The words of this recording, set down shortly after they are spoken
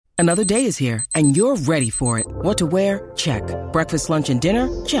Another day is here, and you're ready for it. What to wear? Check. Breakfast, lunch, and dinner?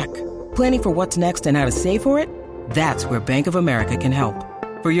 Check. Planning for what's next and how to save for it? That's where Bank of America can help.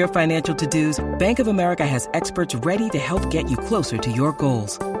 For your financial to-dos, Bank of America has experts ready to help get you closer to your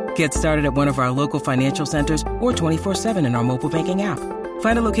goals. Get started at one of our local financial centers or 24/7 in our mobile banking app.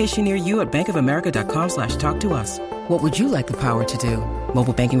 Find a location near you at bankofamerica.com/talktous. What would you like the power to do?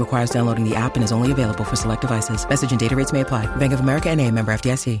 Mobile banking requires downloading the app and is only available for select devices. Message and data rates may apply. Bank of America N.A., member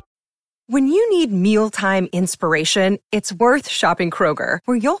FDIC. When you need mealtime inspiration, it's worth shopping Kroger,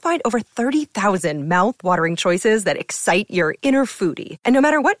 where you'll find over 30,000 mouth-watering choices that excite your inner foodie. And no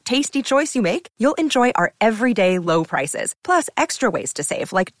matter what tasty choice you make, you'll enjoy our everyday low prices, plus extra ways to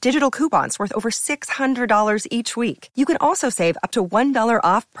save, like digital coupons worth over $600 each week. You can also save up to $1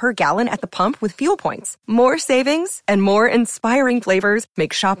 off per gallon at the pump with fuel points. More savings and more inspiring flavors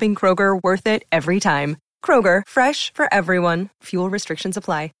make shopping Kroger worth it every time. Kroger, fresh for everyone. Fuel restrictions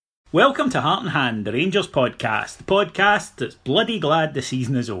apply. Welcome to Heart and Hand, the Rangers podcast. The podcast that's bloody glad the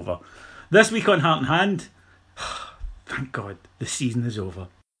season is over. This week on Heart and Hand, thank God, the season is over.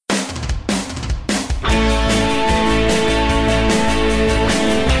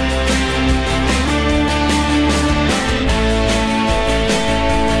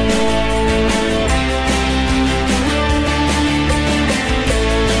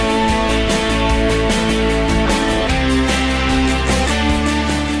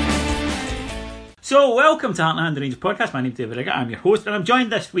 So, welcome to Heart and Hand, the Rangers podcast. My name's David Riggett, I'm your host, and I'm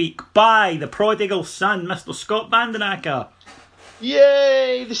joined this week by the prodigal son, Mr. Scott Vandenacker.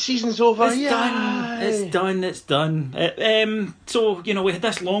 Yay! The season's over. It's done. So, you know, we had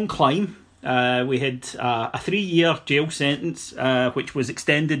this long climb. We had a 3-year jail sentence, which was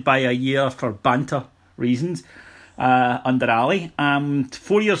extended by a year for banter reasons under Ali.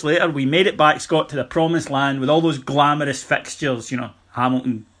 4 years later, we made it back, Scott, to the promised land with all those glamorous fixtures, you know,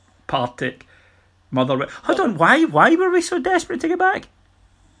 Hamilton, Partick, Motherwell. Hold on, why were we so desperate to get back?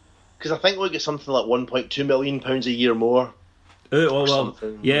 Because I think we get something like £1.2 million a year more. Oh, well,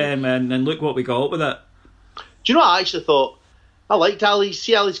 yeah, man, and look what we got with it. Do you know what I actually thought? I liked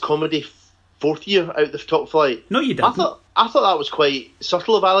Ali's comedy fourth year out the top flight. No, you didn't. I thought that was quite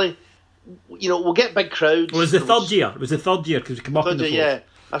subtle of Ali. You know, we'll get big crowds. It was the third year. It was the third year because we come up in the fourth. Yeah,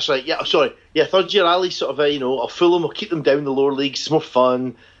 that's right. Yeah, sorry. Yeah, third year Ali sort of, I'll fool them, I'll keep them down in the lower leagues. It's more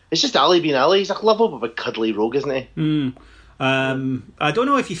fun. It's just Ali being Ali. He's a lovable but cuddly rogue, isn't he? I don't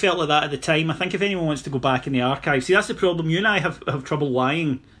know if you felt like that at the time. I think if anyone wants to go back in the archives, see, that's the problem. You and I have trouble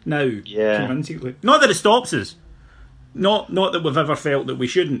lying now. Yeah. Convincingly. Not that it stops us. Not that we've ever felt that we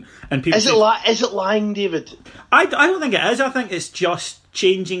shouldn't. And people is it lying, David? I don't think it is. I think it's just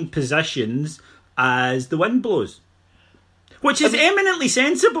changing positions as the wind blows, which is eminently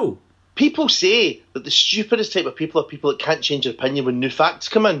sensible. People say that the stupidest type of people are people that can't change their opinion when new facts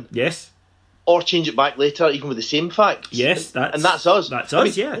come in. Yes. Or change it back later, even with the same facts. Yes, and that's us. That's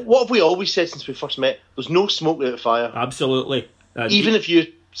us, yeah. What have we always said since we first met? There's no smoke without fire. Absolutely. Even if you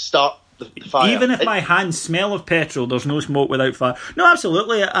start the fire. Even if my hands smell of petrol, there's no smoke without fire. No,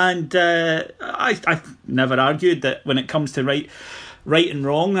 absolutely. And I've never argued that when it comes to right and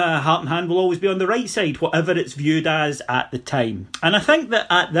wrong, Heart and Hand will always be on the right side, whatever it's viewed as at the time. And I think that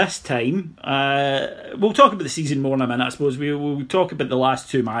at this time, we'll talk about the season more in a minute, I suppose. We'll talk about the last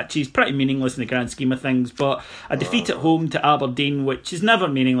two matches, pretty meaningless in the grand scheme of things, but a defeat at home to Aberdeen, which is never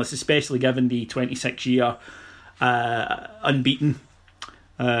meaningless, especially given the 26-year unbeaten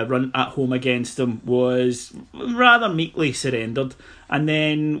run at home against them, was rather meekly surrendered. And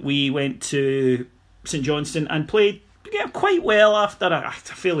then we went to St Johnstone and played quite well after a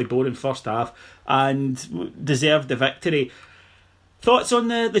fairly boring first half and deserved the victory. Thoughts on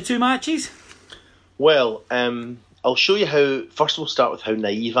the two matches? Well, I'll show you how. First, we'll start with how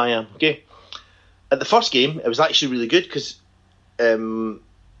naive I am. Okay, at the first game, it was actually really good because we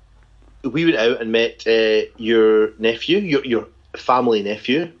went out and met your nephew, your family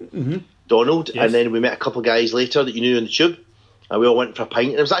nephew, Donald, yes. And then we met a couple of guys later that you knew on the tube, and we all went for a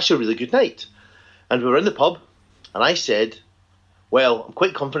pint, and it was actually a really good night. And we were in the pub. And I said, well, I'm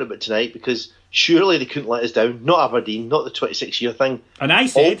quite confident about tonight because surely they couldn't let us down. Not Aberdeen, not the 26-year thing. And I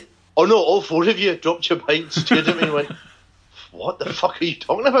said... all four of you dropped your pints, stared at me and went, what the fuck are you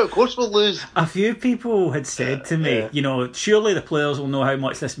talking about? Of course we'll lose. A few people had said to me, surely the players will know how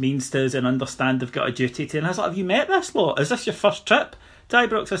much this means to us and understand they've got a duty to. And I was like, have you met this lot? Is this your first trip to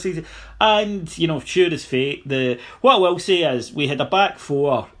Ibrox this season? And, sure as fate, what I will say is we had a back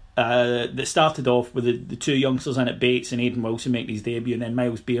four that started off with the two youngsters in it, Bates and Aidan Wilson, make his debut, and then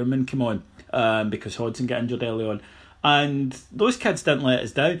Miles Bierman come on because Hodgson got injured early on. And those kids didn't let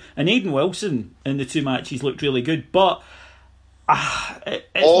us down. And Aidan Wilson in the two matches looked really good. But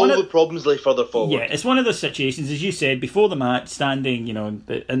All the problems lay further forward. Yeah, it's one of those situations, as you said, before the match, standing,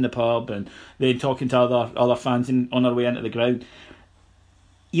 in the pub and then talking to other fans on our way into the ground.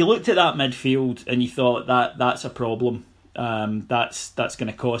 You looked at that midfield and you thought that's a problem. That's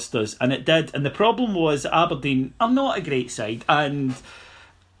going to cost us, and it did. And the problem was Aberdeen are not a great side and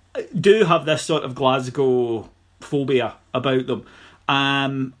do have this sort of Glasgow phobia about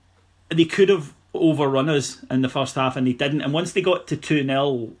them. They could have overrun us in the first half and they didn't, and once they got to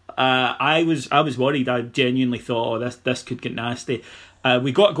 2-0, I was worried. I genuinely thought, this could get nasty.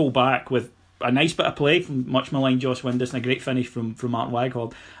 We got a goal back with a nice bit of play from much maligned Josh Windus and a great finish from Martin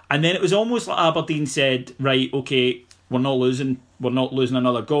Waghorn, and then it was almost like Aberdeen said, right, okay, we're not losing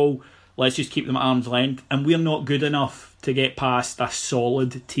another goal, let's just keep them at arm's length, and we're not good enough to get past a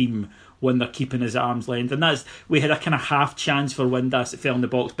solid team when they're keeping us at arm's length. And we had a kind of half chance for Windass that fell in the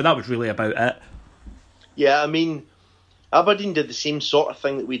box, but that was really about it. Yeah, I mean, Aberdeen did the same sort of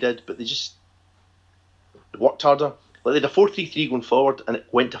thing that we did, but they just worked harder. Like, they had a 4-3-3 going forward, and it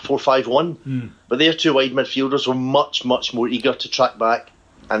went to 4-5-1. But their two wide midfielders were much, much more eager to track back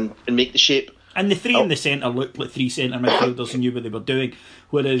and make the shape. And the three in the centre looked like three centre midfielders and knew what they were doing.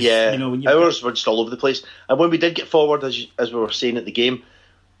 Whereas, when ours were just all over the place. And when we did get forward, as we were saying at the game,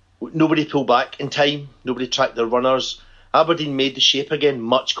 nobody pulled back in time. Nobody tracked their runners. Aberdeen made the shape again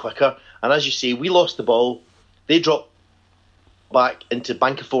much quicker. And as you say, we lost the ball. They dropped back into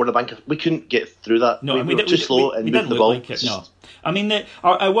bank of four and a bank of... We couldn't get through that. No, we were too slow and moved the ball. Like it, no. I mean,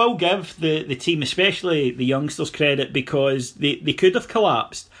 I will give the team, especially the youngsters, credit, because they could have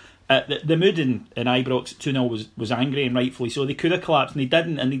collapsed. The mood in Ibrox at 2-0 was angry, and rightfully so. They could have collapsed and they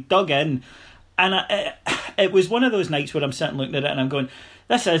didn't, and they dug in. And it was one of those nights where I'm sitting looking at it and I'm going,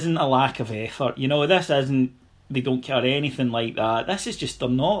 this isn't a lack of effort. This isn't, they don't care anything like that. This is just, they're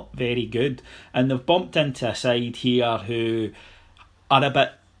not very good. And they've bumped into a side here who are a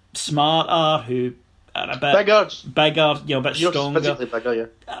bit smarter, who are a bit bigger, a bit stronger, physically bigger, yeah.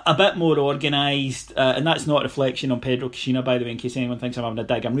 A bit more organised, and that's not a reflection on Pedro Caixinha, by the way, in case anyone thinks I'm having a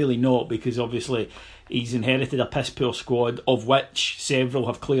dig. I'm really not, because obviously he's inherited a piss poor squad, of which several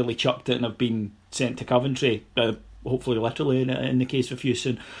have clearly chucked it and have been sent to Coventry, hopefully literally in the case of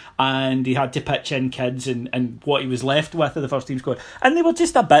Houston, and he had to pitch in kids and what he was left with of the first team squad, and they were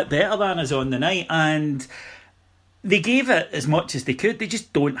just a bit better than us on the night, and they gave it as much as they could. They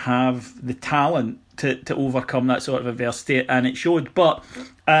just don't have the talent to overcome that sort of adversity, and it showed. But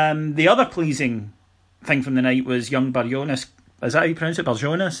the other pleasing thing from the night was young Barjonas. Is that how you pronounce it?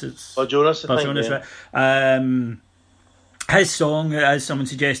 Barjonas? It's Barjonas, I think, right. His song, as someone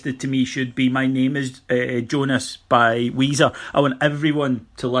suggested to me, should be My Name is Jonas by Weezer. I want everyone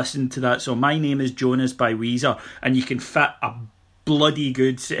to listen to that song. My Name is Jonas by Weezer, and you can fit a bloody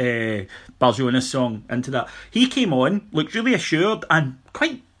good Barjonas song into that. He came on, looked really assured and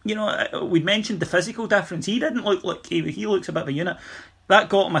quite, we'd mentioned the physical difference. He didn't look like he looks a bit of a unit. That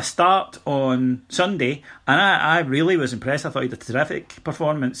got him a start on Sunday, and I really was impressed. I thought he had a terrific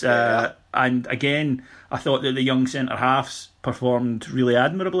performance. Yeah. And again, I thought that the young centre-halves performed really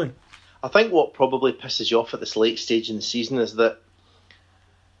admirably. I think what probably pisses you off at this late stage in the season is that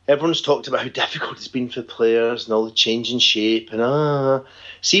everyone's talked about how difficult it's been for the players and all the change in shape. And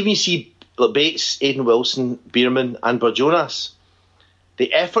see, when you see Bates, Aidan Wilson, Bierman and Barjonas,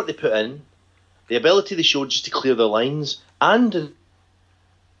 the effort they put in, the ability they showed just to clear their lines, and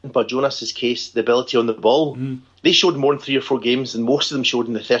in Barjonas' case, the ability on the ball. They showed more in 3 or 4 games than most of them showed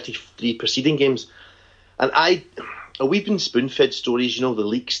in the 33 preceding games. And we've been spoon-fed stories, the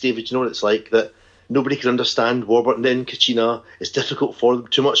leaks, David, what it's like, that nobody can understand Warburton, then Caixinha, it's difficult for them,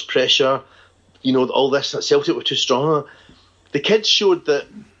 too much pressure, all this, Celtic were too strong. The kids showed that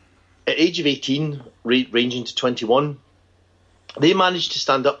at age of 18, ranging to 21, they managed to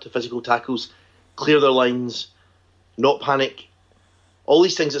stand up to physical tackles, clear their lines, not panic. All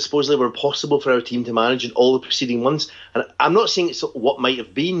these things that supposedly were impossible for our team to manage in all the preceding months. And I'm not saying it's what might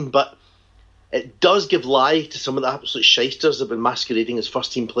have been, but it does give lie to some of the absolute shysters that have been masquerading as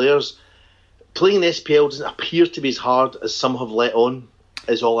first-team players. Playing the SPL doesn't appear to be as hard as some have let on,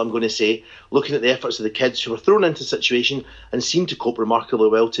 is all I'm going to say. Looking at the efforts of the kids who were thrown into the situation and seemed to cope remarkably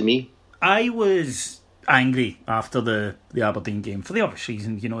well to me. I was angry after the Aberdeen game for the obvious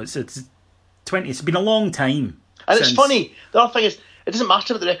reason. It's been a long time. And it's funny. The other thing is, it doesn't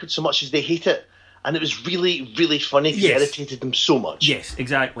matter about the record so much as they hate it. And it was really, really funny because it irritated them so much. Yes,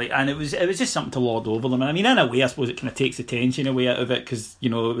 exactly. And it was just something to lord over them. And I mean, in a way, I suppose it kind of takes the tension away out of it because, it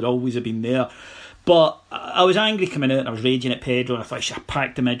would always have been there. But I was angry coming out and I was raging at Pedro and I thought he should have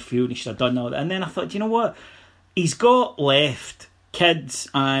packed the midfield and he should have done all that. And then I thought, you know what? He's got left kids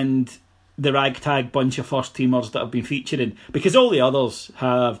and the ragtag bunch of first teamers that have been featuring, because all the others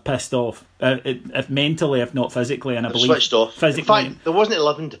have pissed off, if mentally, if not physically, and I believe switched off. Physically, in fact, there wasn't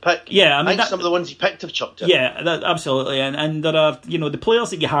 11 to pick. Yeah, I think some of the ones he picked have chucked it. Yeah, absolutely, and there are the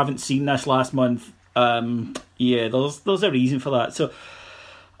players that you haven't seen this last month. There's a reason for that. So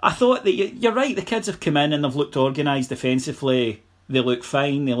I thought that you're right. The kids have come in and they've looked organised defensively. They look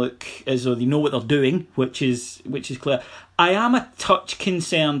fine. They look as though they know what they're doing, which is clear. I am a touch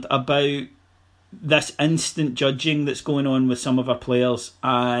concerned about this instant judging that's going on with some of our players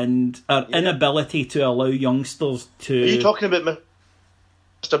and our inability to allow youngsters to... Are you talking about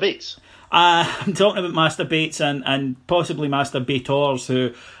Master Bates? I'm talking about Master Bates and possibly Master Baitors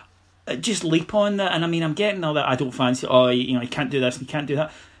who just leap on that. And I mean, I'm getting all that I don't fancy, you can't do this and you can't do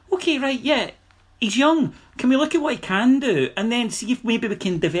that. Okay, right, yeah. He's young. Can we look at what he can do and then see if maybe we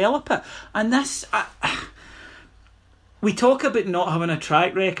can develop it? And this... we talk about not having a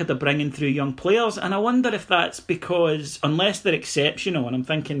track record of bringing through young players, and I wonder if that's because, unless they're exceptional, and I'm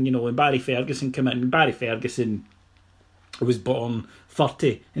thinking, when Barry Ferguson came in, Barry Ferguson was born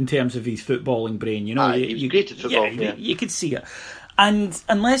 30 in terms of his footballing brain. He was great at football. You could see it. And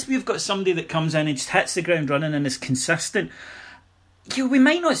unless we've got somebody that comes in and just hits the ground running and is consistent, we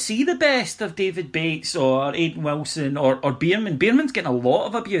might not see the best of David Bates or Aidan Wilson or Bierman. Bierman's getting a lot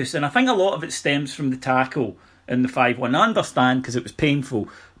of abuse, and I think a lot of it stems from the tackle in the 5-1. I understand because it was painful,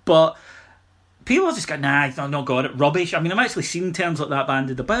 but people are just going, nah, I've not got it, rubbish. I mean, I've actually seen terms like that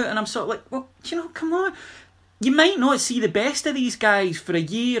bandied about, and I'm sort of like, well, come on. You might not see the best of these guys for a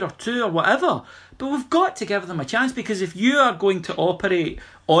year or two or whatever, but we've got to give them a chance, because if you are going to operate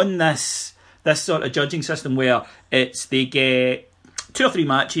on this sort of judging system where they get 2 or 3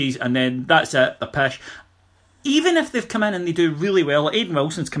 matches and then that's it, they're pish. Even if they've come in and they do really well, like Aidan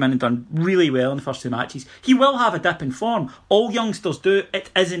Wilson's come in and done really well in the first 2 matches, he will have a dip in form. All youngsters do. It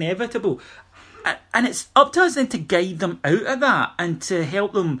is inevitable. And it's up to us then to guide them out of that and to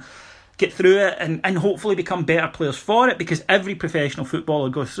help them get through it and hopefully become better players for it, because every professional footballer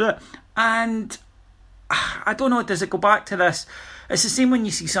goes through it. And I don't know, does it go back to this? It's the same when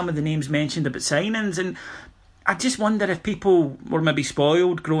you see some of the names mentioned about signings, and I just wonder if people were maybe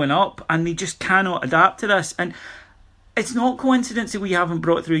spoiled growing up and they just cannot adapt to this. And it's not coincidence that we haven't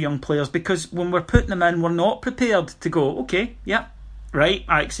brought through young players, because when we're putting them in, we're not prepared to go, okay, yeah, right,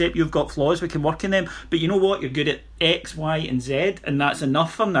 I accept you've got flaws, we can work on them, but you know what, you're good at X, Y and Z, and that's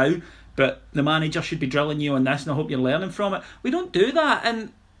enough for now, but the manager should be drilling you on this and I hope you're learning from it. We don't do that,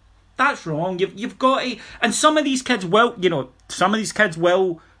 and that's wrong. You've got to, and some of these kids will,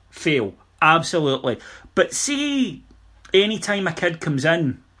 fail, absolutely. But see, any time a kid comes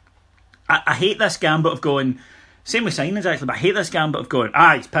in, I hate this gambit of going, same with signings actually, but I hate this gambit of going,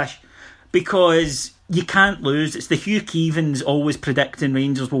 he's pish, because you can't lose. It's the Hugh Keevins always predicting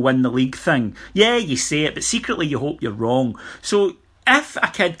Rangers will win the league thing. Yeah, you say it, but secretly you hope you're wrong. So if a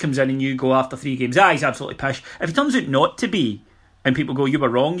kid comes in and you go after 3 games, he's absolutely pish. If it turns out not to be, and people go, you were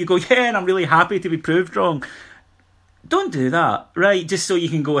wrong, you go, yeah, and I'm really happy to be proved wrong. Don't do that, right? Just so you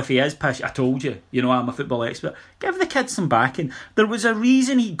can go, if he is pish, I told you, I'm a football expert. Give the kid some backing. There was a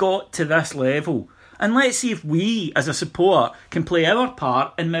reason he got to this level. And let's see if we, as a support, can play our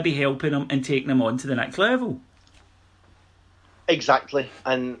part in maybe helping him and taking him on to the next level. Exactly.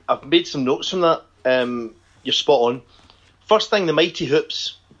 And I've made some notes from that. You're spot on. First thing, the Mighty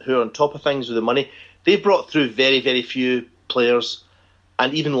Hoops, who are on top of things with the money, they brought through very, very few players,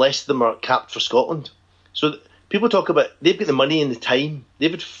 and even less of them are capped for Scotland. So people talk about they've got the money and the time.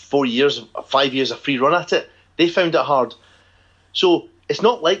 They've had 5 years a free run at it. They found it hard. So it's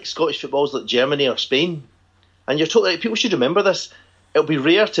not like Scottish football's like Germany or Spain. And you're totally right. People should remember this. It'll be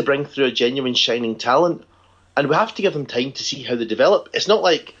rare to bring through a genuine shining talent, and we have to give them time to see how they develop. It's not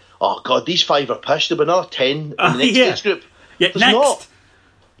like, oh God, these 5 are pish. There'll be another 10 in the next age group. Yeah, There's next. not.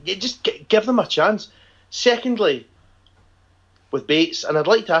 You just give them a chance. Secondly, with Bates, and I'd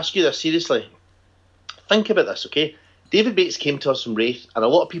like to ask you this seriously. Think about this, okay? David Bates came to us from Wraith, and a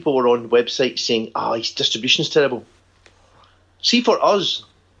lot of people were on websites saying, his distribution's terrible. See, for us,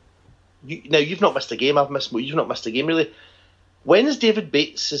 you've not missed a game, you've not missed a game, really. When has David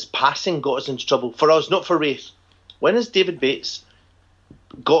Bates' passing got us into trouble? For us, not for Wraith. When has David Bates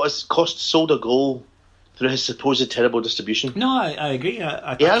sold a goal through his supposed terrible distribution? No, I agree.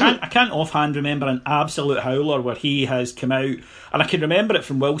 I can't offhand remember an absolute howler where he has come out, and I can remember it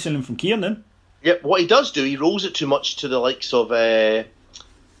from Wilson and from Kiernan. Yep, what he does do, he rolls it too much to the likes of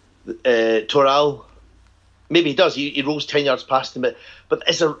Toral. Maybe he does. He rolls 10 yards past him. But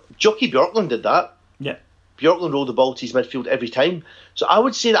Jockey Bjorklund did that. Yeah. Bjorklund rolled the ball to his midfield every time. So I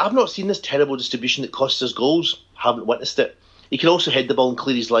would say that I've not seen this terrible distribution that costs us goals. Haven't witnessed it. He can also head the ball and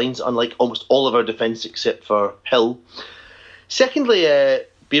clear his lines, unlike almost all of our defence except for Hill. Secondly,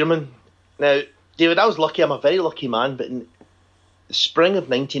 Bierman. Now, David, I was lucky. I'm a very lucky man, but in the spring of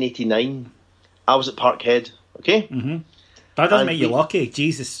 1989, I was at Parkhead, okay? Mm-hmm. That doesn't make you lucky,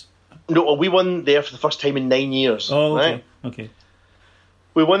 Jesus. No, well, we won there for the first time in 9 years. Oh, okay. Right? Okay.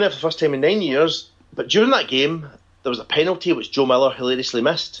 We won there for the first time in 9 years, but during that game, there was a penalty which Joe Miller hilariously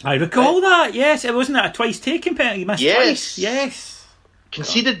missed. I recall that, yes. It wasn't a twice taken penalty. He missed twice. Yes.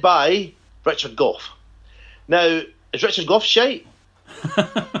 Conceded by Richard Gough. Now, is Richard Gough shite?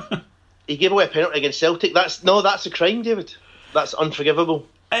 He gave away a penalty against Celtic. That's a crime, David. That's unforgivable.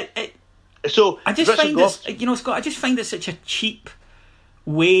 So I just find this, Scott, I just find it such a cheap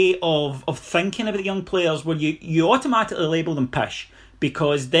way of thinking about young players where you automatically label them pish,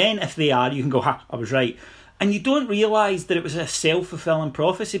 because then if they are, you can go, ha, I was right. And you don't realise that it was a self-fulfilling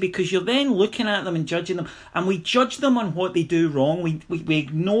prophecy, because you're then looking at them and judging them, and we judge them on what they do wrong. We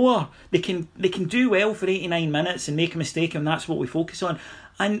ignore they can do well for 89 minutes and make a mistake, and that's what we focus on.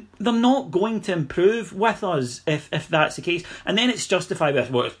 And they're not going to improve with us if that's the case. And then it's justified with,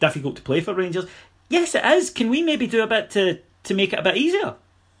 well, it's difficult to play for Rangers. Yes, it is. Can we maybe do a bit to make it a bit easier?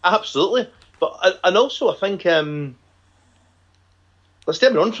 Absolutely. But and also I think let's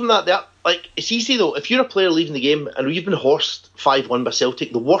step on from that. It's easy though. If you're a player leaving the game and you've been horsed 5-1 by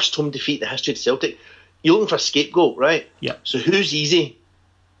Celtic, the worst home defeat in the history of Celtic, you're looking for a scapegoat, right? Yeah. So who's easy?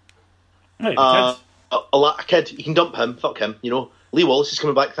 Right, a kid. You can dump him. Fuck him. Lee Wallace is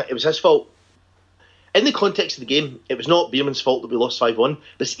coming back. It was his fault. In the context of the game, it was not Bierman's fault that we lost 5-1,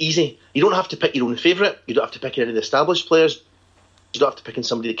 but it's easy. You don't have to pick your own favourite. You don't have to pick any of the established players. You don't have to pick in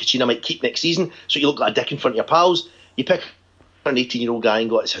somebody that Kachina might keep next season, so you look like a dick in front of your pals. You pick an 18-year-old guy and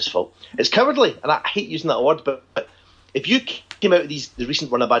go, it's his fault. It's cowardly, and I hate using that word, but if you came out of the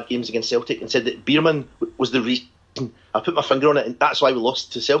recent run of bad games against Celtic and said that Bierman was the reason, I put my finger on it, and that's why we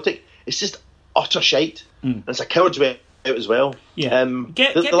lost to Celtic, it's just utter shite. And it's a coward's way out as well. Yeah.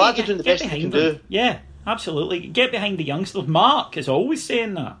 The lads are doing the best they can do. Yeah, absolutely. Get behind the youngsters. Mark is always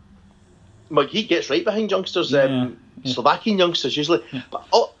saying that. Well, he gets right behind youngsters, Slovakian youngsters usually. Yeah. But,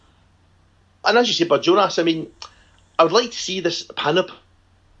 and as you say, Jonas, I mean, I would like to see this panoply,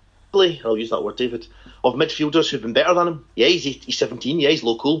 I'll use that word, David, of midfielders who've been better than him. Yeah, he's 17, yeah, he's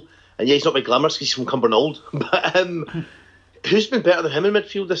local, and yeah, he's not very glamorous because he's from Cumbernauld. But who's been better than him in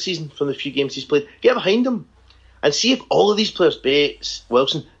midfield this season from the few games he's played? Get behind him. And see if all of these players, Bates,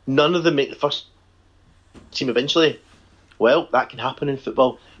 Wilson, none of them make the first team eventually. Well, that can happen in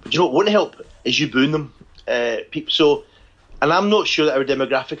football. But what won't help is you booing them. And I'm not sure that our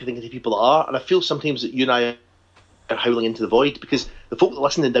demographic, I think, of the people are. And I feel sometimes that you and I are howling into the void, because the folk that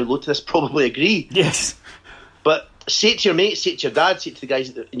listen and download to this probably agree. Yes. But say it to your mates, say it to your dad, say it to the guys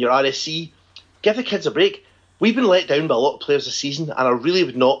in your RSC, give the kids a break. We've been let down by a lot of players this season, and I really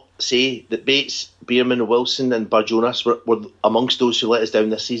would not say that Bates, Bierman, Wilson and Barjonas were amongst those who let us down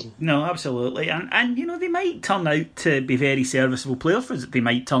this season. No, absolutely. And they might turn out to be very serviceable players. They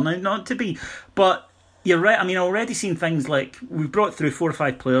might turn out not to be. But you're right. I mean, I've already seen things like, we've brought through 4 or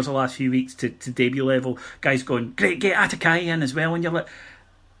 5 players the last few weeks to debut level. Guys going, great, get Atakai in as well. And you're like,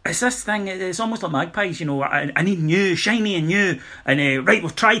 it's this thing, it's almost like Magpies, I need new, shiny and new. And right,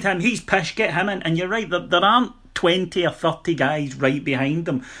 we've tried him, he's pish, get him in. And you're right, there aren't 20 or 30 guys right behind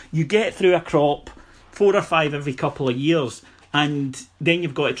them. You get through a crop, 4 or 5 every couple of years, and then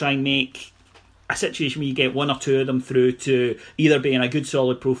you've got to try and make a situation where you get 1 or 2 of them through to either being a good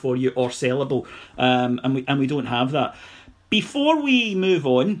solid pro for you or sellable. And we don't have that. Before we move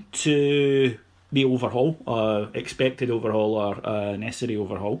on to the overhaul, expected overhaul or necessary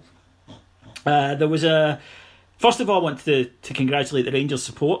overhaul, there was first of all, I want to congratulate the Rangers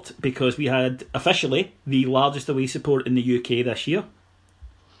support, because we had officially the largest away support in the UK this year.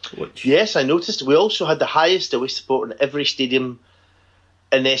 Yes, I noticed. We also had the highest away support in every stadium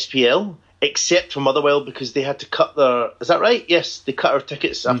in SPL, except for Motherwell, because they had to cut their... Is that right? Yes, they cut our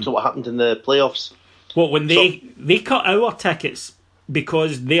tickets after what happened in the playoffs. Well, when they cut our tickets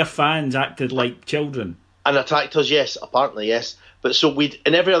because their fans acted like children. And attacked us, yes, apparently, yes. But so we'd,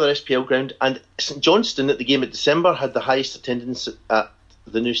 in every other SPL ground, and St Johnstone at the game of December had the highest attendance at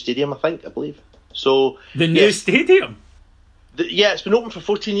the new stadium, I believe. So the new stadium? It's been open for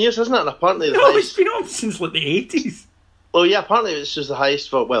 14 years, hasn't it? And apparently it's been open since like the 80s. Oh yeah, apparently this was the highest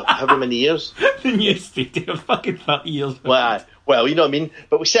for, however many years. The new stadium, fucking 30 years. Well, you know what I mean?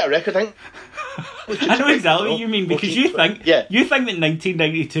 But we set a record, I think. I know exactly what you mean, because you think that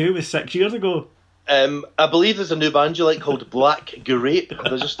 1992 was 6 years ago. I believe there's a new band you like called Black Grape.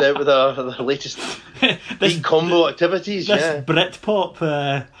 They're just out with their latest beat combo activities. This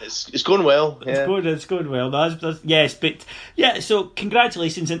Britpop. It's going well. Yeah. It's going well. Yes, but yeah. So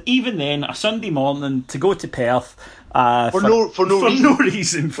congratulations, and even then, a Sunday morning to go to Perth. For no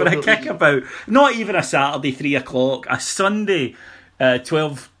reason, for a kickabout. Not even a Saturday 3:00, a Sunday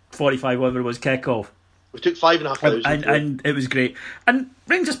 12:45, whatever it was, kick-off. We took 5,500. And it was great. And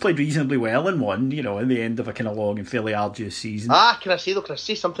Rangers played reasonably well and won, in the end of a kind of long and fairly arduous season. Can I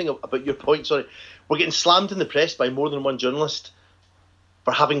say something about your point? Sorry. We're getting slammed in the press by more than one journalist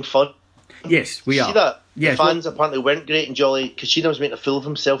for having fun. Yes, we are. See that? Yes, the fans apparently weren't great and jolly. Kashina was making a fool of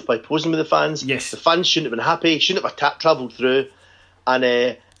himself by posing with the fans. Yes. The fans shouldn't have been happy, shouldn't have travelled through.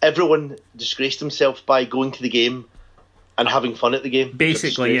 And everyone disgraced himself by going to the game and having fun at the game.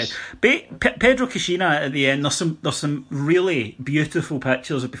 Basically, yes. Pedro Caixinha at the end, there's some really beautiful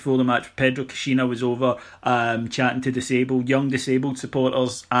pictures of before the match. Pedro Caixinha was over chatting to young disabled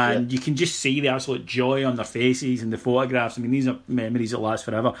supporters, and you can just see the absolute joy on their faces and the photographs. I mean, these are memories that last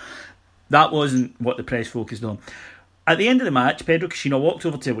forever. That wasn't what the press focused on. At the end of the match, Pedro Caixinha walked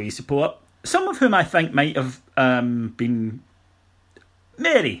over to away support, some of whom I think might have been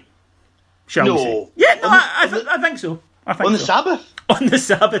merry, shall we say. Yeah, no, I think so. On the Sabbath? On the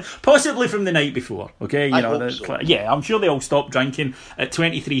Sabbath. Possibly from the night before, okay? I hope so. Yeah, I'm sure they all stopped drinking at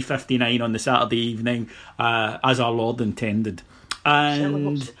 23:59 on the Saturday evening, as our Lord intended.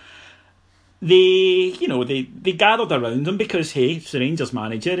 And they gathered around him because, hey, it's the Rangers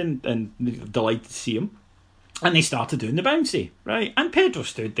manager and they're delighted to see him. And they started doing the bouncy, right? And Pedro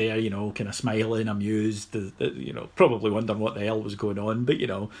stood there, kind of smiling, amused, probably wondering what the hell was going on. But,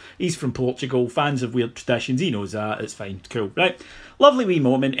 he's from Portugal, fans of weird traditions. He knows that. It's fine. Cool, right? Lovely wee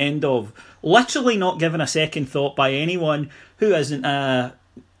moment, end of. Literally not given a second thought by anyone who isn't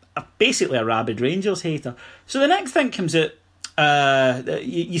basically a rabid Rangers hater. So the next thing comes out.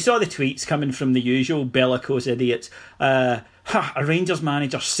 You saw the tweets coming from the usual bellicose idiots. A Rangers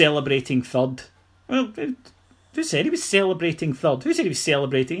manager celebrating third. Well, who said he was celebrating third? Who said he was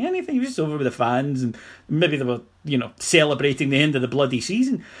celebrating anything? He was just over with the fans, and maybe they were, celebrating the end of the bloody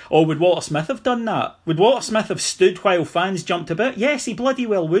season. Or would Walter Smith have done that? Would Walter Smith have stood while fans jumped about? Yes, he bloody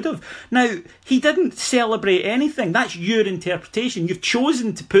well would have. Now, he didn't celebrate anything. That's your interpretation. You've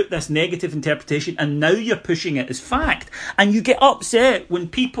chosen to put this negative interpretation, and now you're pushing it as fact. And you get upset when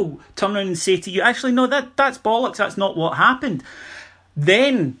people turn around and say to you, actually, no, that's bollocks. That's not what happened.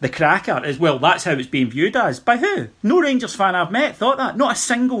 Then the cracker is, well, that's how it's being viewed as. By who? No Rangers fan I've met thought that. Not a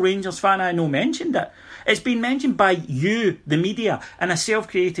single Rangers fan I know mentioned it. It's been mentioned by you, the media, in a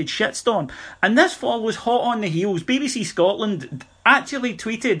self-created shitstorm. And this follows hot on the heels. BBC Scotland actually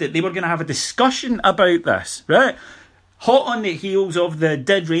tweeted that they were going to have a discussion about this, right? Hot on the heels of the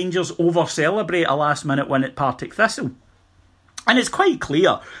did Rangers over-celebrate a last-minute win at Partick Thistle. And it's quite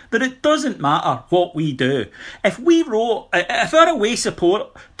clear that it doesn't matter what we do. If our away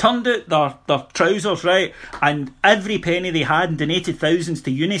support turned out their trousers, right, and every penny they had and donated thousands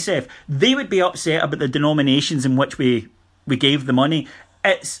to UNICEF, they would be upset about the denominations in which we gave the money.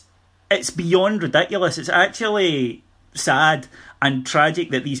 It's beyond ridiculous. It's actually sad and tragic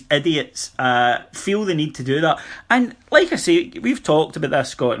that these idiots feel the need to do that. And like I say, we've talked about this,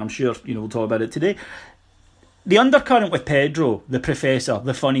 Scott, and I'm sure we'll talk about it today. The undercurrent with Pedro, the professor,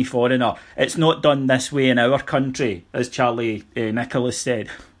 the funny foreigner, it's not done this way in our country, as Charlie Nicholas said.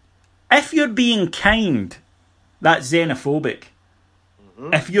 If you're being kind, that's xenophobic.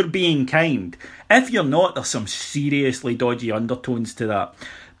 Mm-hmm. If you're being kind. If you're not, there's some seriously dodgy undertones to that.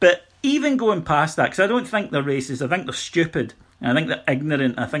 But even going past that, because I don't think they're racist, I think they're stupid, I think they're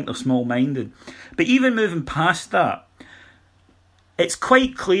ignorant, I think they're small-minded. But even moving past that, it's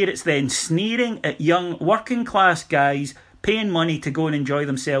quite clear it's then sneering at young working class guys paying money to go and enjoy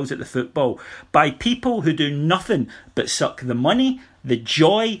themselves at the football by people who do nothing but suck the money, the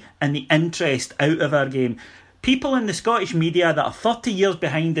joy and the interest out of our game. People in the Scottish media that are 30 years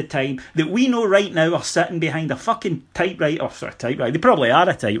behind the time, that we know right now are sitting behind a fucking typewriter, they probably are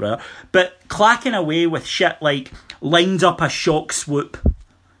a typewriter, but clacking away with shit like lines up a shock swoop,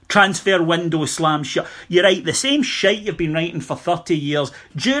 transfer window slam shut. You're right, the same shite you've been writing for 30 years.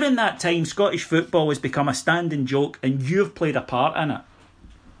 During that time, Scottish football has become a standing joke and you've played a part in it.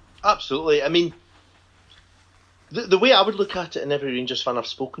 Absolutely. I mean, the way I would look at it, and every Rangers fan I've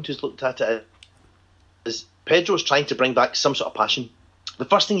spoken to has looked at it, is Pedro's trying to bring back some sort of passion. The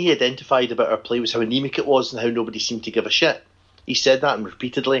first thing he identified about our play was how anemic it was and how nobody seemed to give a shit. He said that and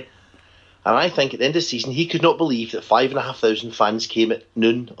repeatedly. And I think at the end of the season, he could not believe that 5,500 fans came at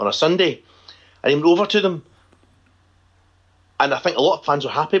noon on a Sunday. And he went over to them. And I think a lot of fans were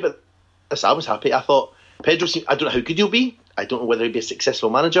happy about I was happy. I thought Pedro, I don't know how good he'll be. I don't know whether he'll be a successful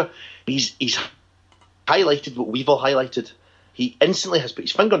manager. He's highlighted what we've all highlighted. He instantly has put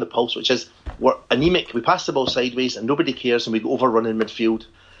his finger on the pulse, which is we're anemic. We pass the ball sideways and nobody cares, and we go overrun in midfield.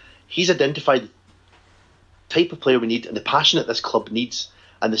 He's identified the type of player we need and the passion that this club needs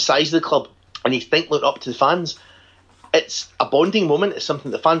and the size of the club. And he's looked up to the fans. It's a bonding moment. It's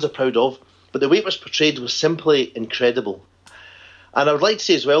something the fans are proud of. But the way it was portrayed was simply incredible. And I would like to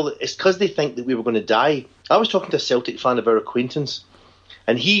say as well that it's because they think that we were going to die. I was talking to a Celtic fan of our acquaintance,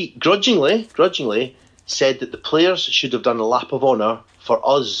 and he grudgingly said that the players should have done a lap of honour for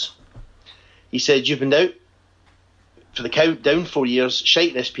us. He said, you've been out for the countdown 4 years,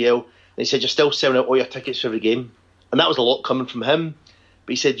 shite in SPL, and he said, you're still selling out all your tickets for every game. And that was a lot coming from him.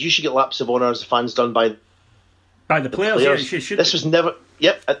 But he said, you should get laps of honour as the fans done by the players. Yeah, should. This was never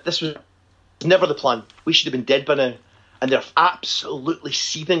the plan. We should have been dead by now. And they're absolutely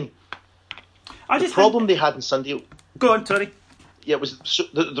seething. The problem they had on Sunday... Go on, sorry. Yeah, it was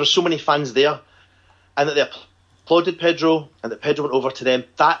there were so many fans there, and that they applauded Pedro, and that Pedro went over to them.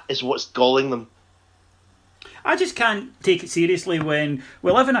 That is what's galling them. I just can't take it seriously when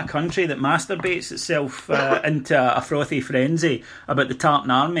we live in a country that masturbates itself into a frothy frenzy about the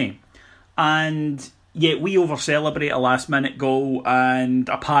Tartan Army, and yet we over-celebrate a last-minute goal, and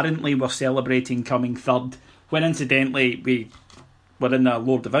apparently we're celebrating coming third, when incidentally we were in the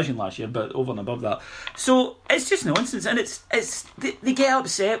lower division last year, but over and above that. So it's just nonsense, and they get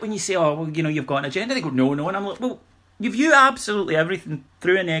upset when you say, oh, well, you know, you've got an agenda. They go, no, and I'm like, well, you view absolutely everything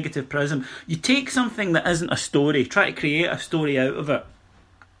through a negative prism. You take something that isn't a story, try to create a story out of it.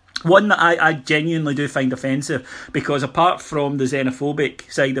 One that I genuinely do find offensive, because apart from the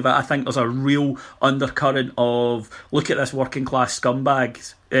xenophobic side of it, I think there's a real undercurrent of, look at this working class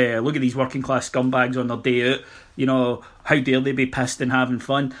scumbags. Look at these working class scumbags on their day out. You know, how dare they be pissed and having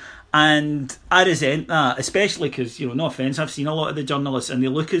fun? And I resent that, especially because, you know, no offence, I've seen a lot of the journalists and they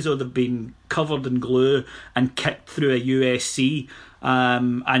look as though they've been covered in glue and kicked through a USC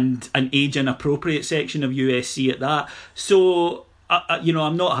and an age-inappropriate section of USC at that. So, you know,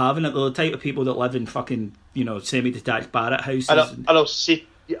 I'm not having it. They're the type of people that live in fucking, you know, semi-detached barrack houses. And I'll say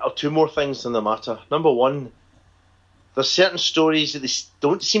two more things on the matter. Number one, there's certain stories that they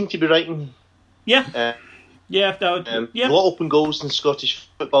don't seem to be writing. Yeah. A lot of open goals in Scottish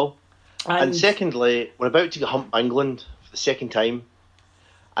football. And secondly, we're about to get humped by England for the second time,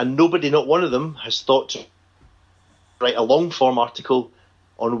 and nobody, not one of them, has thought to write a long-form article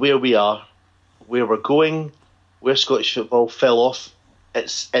on where we are, where we're going, where Scottish football fell off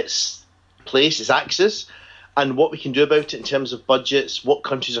its place, its axis, and what we can do about it in terms of budgets, what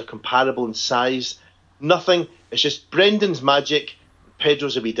countries are comparable in size. Nothing. It's just Brendan's magic,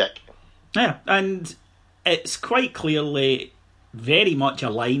 Pedro's a wee dick. Yeah, and it's quite clearly very much a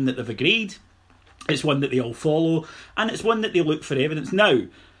line that they've agreed. It's one that they all follow, and it's one that they look for evidence. Now,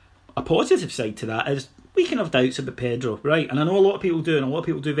 a positive side to that is we can have doubts about Pedro, right? And I know a lot of people do, and a lot of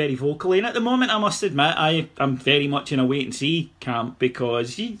people do very vocally. And at the moment, I must admit, I'm very much in a wait-and-see camp,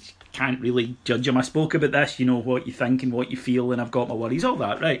 because you can't really judge him. I spoke about this, you know, what you think and what you feel, and I've got my worries, all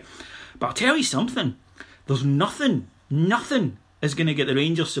that, right? But I'll tell you something. There's nothing is going to get the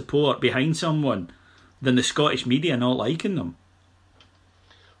Rangers support behind someone than the Scottish media not liking them.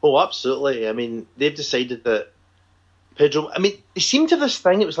 Oh, absolutely. I mean, they've decided that Pedro... I mean, they seem to have this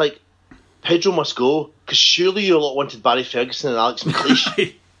thing, it was like, Pedro must go, because surely you lot wanted Barry Ferguson and Alex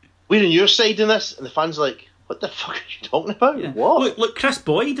McLeish. We're on your side in this, and the fans are like, what the fuck are you talking about? Yeah. What? Look, Chris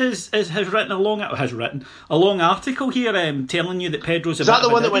Boyd has written a long article here telling you that Pedro's a bit of a... Is that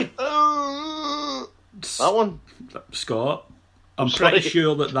the one that went... that one? Scott, I'm pretty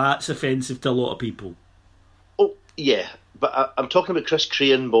sure that's offensive to a lot of people. Oh, yeah. But I'm talking about Chris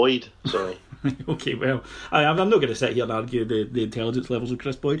Crane Boyd. Sorry. Okay, well, I'm not going to sit here and argue the intelligence levels of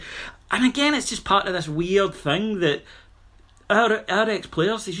Chris Boyd. And again, it's just part of this weird thing that our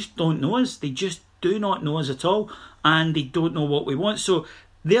ex-players, they just don't know us. They just do not know us at all. And they don't know what we want. So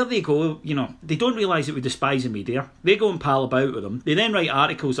there they go. You know, they don't realise that we despise the media. They go and pal about with them. They then write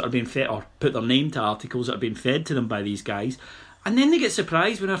articles that are being fed, or put their name to articles that are being fed to them by these guys. And then they get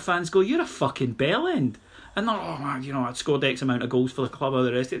surprised when our fans go, you're a fucking bellend. And they're, oh man, you know, I'd scored X amount of goals for the club or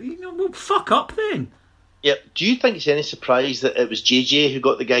the rest of it. You know, well, fuck up then. Yeah. Do you think it's any surprise that it was JJ who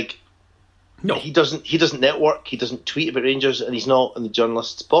got the gig? No. He doesn't network, he doesn't tweet about Rangers, and he's not in the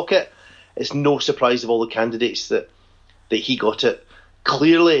journalist's pocket. It's no surprise of all the candidates that he got it.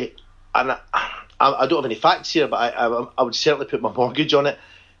 Clearly, and I don't have any facts here, but I would certainly put my mortgage on it.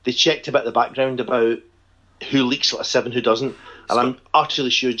 They checked a bit of the background about who leaks like a seven, who doesn't. And I'm utterly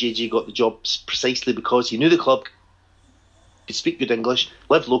sure JJ got the job precisely because he knew the club could speak good English,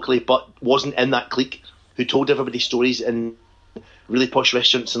 lived locally, but wasn't in that clique who told everybody stories in really posh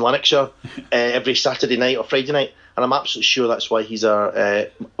restaurants in Lanarkshire every Saturday night or Friday night. And I'm absolutely sure that's why he's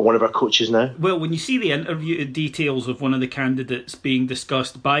one of our coaches now. Well, when you see the interview details of one of the candidates being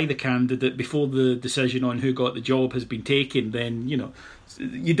discussed by the candidate before the decision on who got the job has been taken, then,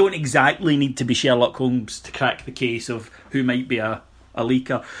 you don't exactly need to be Sherlock Holmes to crack the case of who might be a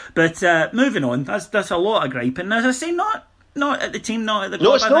leaker. But moving on, that's a lot of griping. As I say, not at the team, not at the club.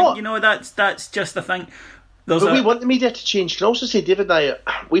 No, it's not. Think, that's just the thing. We want the media to change. Can I also say, David and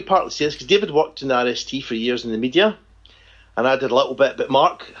I, we partly say this because David worked in the RST for years in the media, and I did a little bit, but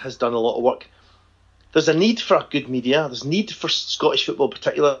Mark has done a lot of work. There's a need for a good media. There's a need for Scottish football in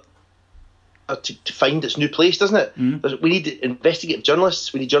particular to find its new place, doesn't it? We need investigative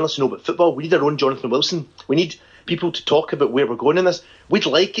journalists. We need journalists who know about football. We need our own Jonathan Wilson. We need people to talk about where we're going in this. We'd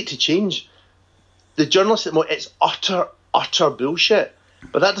like it to change. The journalists, it's utter bullshit.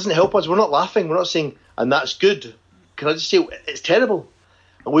 But that doesn't help us. We're not laughing. We're not saying, and that's good. Can I just say, it's terrible.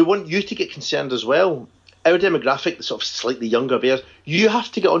 And we want you to get concerned as well. Our demographic, the sort of slightly younger bears, you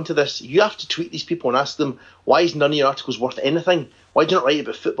have to get onto this. You have to tweet these people and ask them, why is none of your articles worth anything? Why do you not write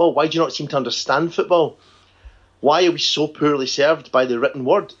about football? Why do you not seem to understand football? Why are we so poorly served by the written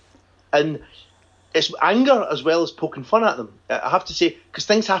word? And it's anger as well as poking fun at them, I have to say, because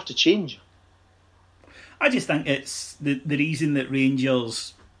things have to change. I just think it's the reason that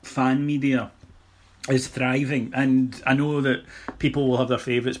Rangers fan media is thriving, and I know that people will have their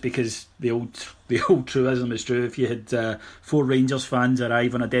favourites because the old truism is true. If you had 4 Rangers fans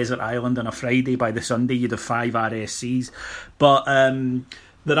arrive on a desert island on a Friday, by the Sunday you'd have 5 RSCs. But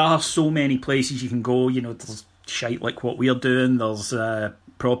there are so many places you can go. There's shite like what we're doing. There's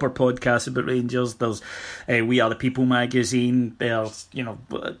proper podcasts about Rangers. There's We Are the People magazine. There's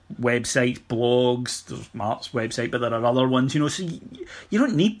websites, blogs. There's Mark's website, but there are other ones. So you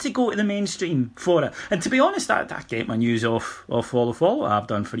don't need to go to the mainstream for it. And to be honest, I get my news off Follow. I've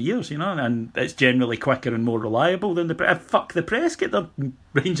done for years, and it's generally quicker and more reliable than the press. Fuck the press, get the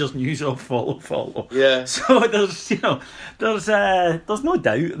Rangers news off Follow. Yeah. So there's there's no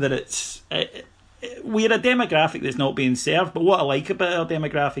doubt that it's. We're a demographic that's not being served, but what I like about our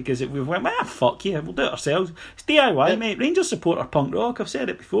demographic is that we've went, fuck yeah, we'll do it ourselves. It's DIY, mate. Rangers support our punk rock, I've said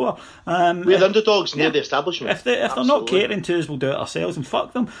it before. We're the underdogs near the establishment. If they're not catering to us, we'll do it ourselves and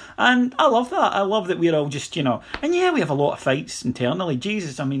fuck them. And I love that. I love that we're all just, and we have a lot of fights internally.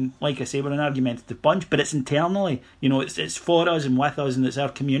 Jesus, like I say, we're an argumentative bunch, but it's internally. It's for us and with us, and it's our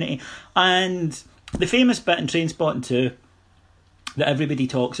community. And the famous bit in Trainspotting 2 that everybody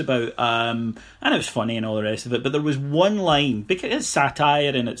talks about, and it was funny and all the rest of it, but there was one line, because it's satire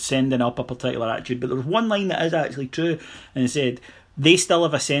and it's sending up a particular attitude, but there was one line that is actually true, and it said, they still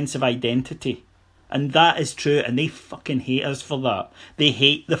have a sense of identity. And that is true, and they fucking hate us for that. They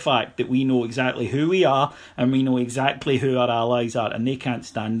hate the fact that we know exactly who we are, and we know exactly who our allies are, and they can't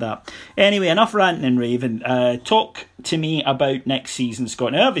stand that. Anyway, enough ranting and raving. Talk to me about next season,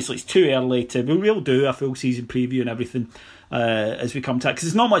 Scott. Now, obviously, it's too early to... We'll do a full season preview and everything as we come to it, because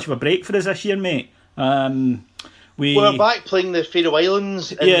it's not much of a break for us this year, mate. We're back playing the Faroe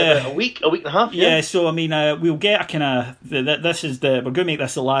Islands in about a week and a half. Yeah, so we'll get a kind of we're going to make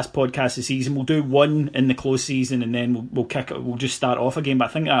this the last podcast of the season. We'll do one in the close season, and then we'll kick it. We'll just start off again. But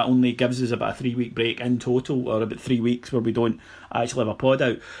I think that only gives us about a 3-week break in total, or about 3 weeks where we don't actually have a pod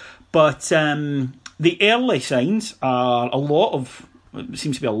out. But the early signs are it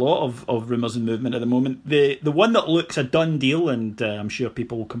seems to be a lot of rumours and movement at the moment. The one that looks a done deal, and I'm sure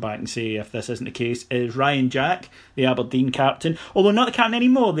people will come back and say if this isn't the case, is Ryan Jack, the Aberdeen captain. Although not the captain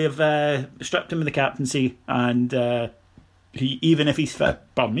anymore, they've stripped him of the captaincy, and even if he's fit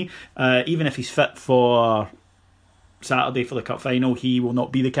for Saturday for the cup final, he will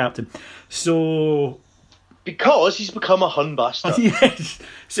not be the captain. So... Because he's become a Hun bastard. Yes.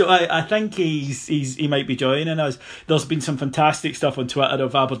 So I think he might be joining us. There's been some fantastic stuff on Twitter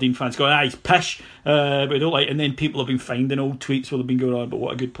of Aberdeen fans going, he's pish, we don't like, and then people have been finding old tweets where they've been going on about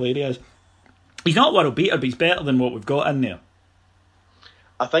what a good player he is. He's not world beater, but he's better than what we've got in there.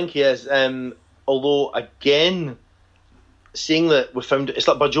 I think he is. Although, again, seeing that we found it's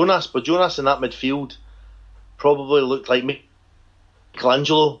like Bajonas in that midfield probably looked like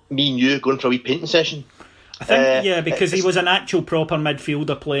Michelangelo, me and you going for a wee painting session. I think, because he was an actual proper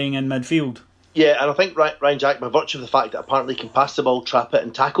midfielder playing in midfield. Yeah, and I think Ryan Jack, by virtue of the fact that apparently he can pass the ball, trap it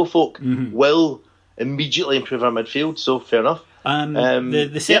and tackle folk, will immediately improve our midfield, so fair enough.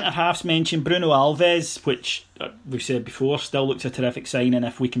 The centre-halves mentioned, Bruno Alves, which we've said before, still looks a terrific signing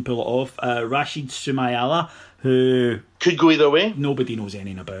if we can pull it off. Rashid Sumayala, who... could go either way. Nobody knows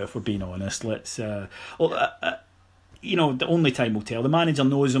anything about, if we're being honest. the only time will tell. The manager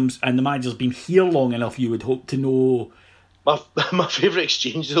knows him, and the manager's been here long enough, you would hope to know. My favourite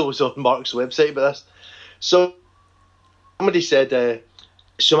exchange, though, was on Mark's website about this. So, somebody said,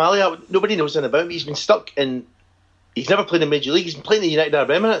 Somalia, nobody knows anything about him. He's been stuck in... He's never played in Major League. He's been playing in the United Arab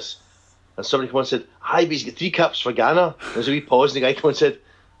Emirates. And somebody came on and said, hi, but he's got 3 caps for Ghana. And there's a wee pause, and the guy came on and said,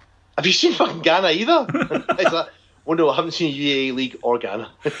 have you seen fucking Ghana either? I was like, well, no, I haven't seen UAE League or Ghana.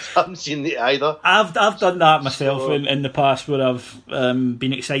 I haven't seen it either. I've done that myself in the past, where I've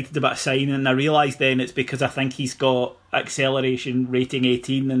been excited about a signing, and I realised then it's because I think he's got acceleration rating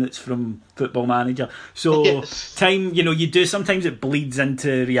 18 and it's from Football Manager. So Yes. time, you do, sometimes it bleeds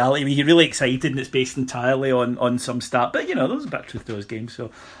into reality. I mean, you're really excited and it's based entirely on some stat, but there's a bit of truth to those games.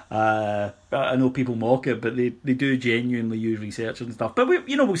 So I know people mock it, but they do genuinely use research and stuff. But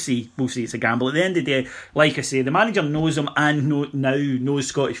we'll see it's a gamble. At the end of the day, like I say, the manager knows him and now knows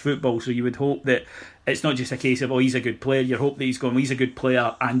Scottish football, so you would hope that it's not just a case of, he's a good player. You hope that he's a good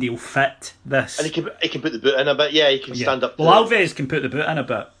player and he'll fit this. And he can put the boot in a bit. Yeah, he can stand up. Well, Alves can put the boot in a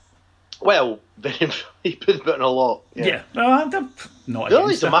bit. Well, he put the boot in a lot. Yeah. Well, I'm not No, against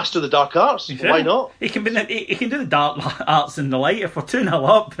he's the it. master of the dark arts. Yeah. Why not? He can do the dark arts in the light. If we're 2-0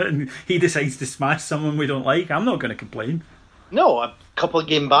 up and he decides to smash someone we don't like, I'm not going to complain. No, a couple of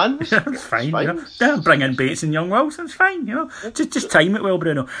game bans. It's fine. Yeah, bring in Bates and Young Wilson. It's fine. Just time it well,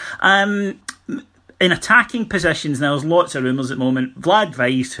 Bruno. In attacking positions, now there's lots of rumours at the moment. Vlad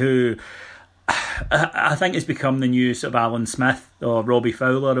Weiss, who I think has become the new sort of Alan Smith or Robbie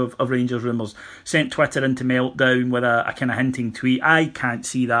Fowler of Rangers rumours, sent Twitter into meltdown with a kind of hinting tweet. I can't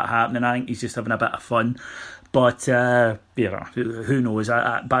see that happening. I think he's just having a bit of fun. But, who knows?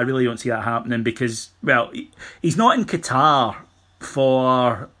 But I really don't see that happening because, well, he's not in Qatar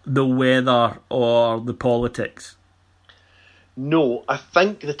for the weather or the politics. No, I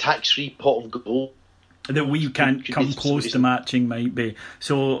think the tax-free pot of gold That we can't come close to matching might be.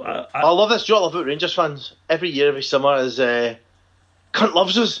 So I love this. Do you know what I love about Rangers fans? Every year, every summer, is cunt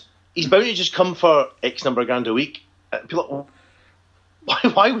loves us. He's bound to just come for X number of grand a week. People are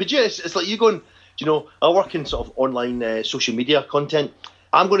like, why would you? It's like you going, I work in sort of online social media content.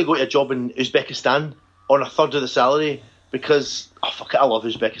 I'm going to go to a job in Uzbekistan on a third of the salary because, fuck it, I love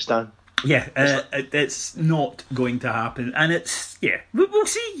Uzbekistan. Yeah, it's not going to happen, and we'll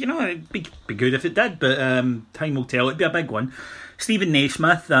see. It'd be good if it did, but time will tell. It'd be a big one. Stephen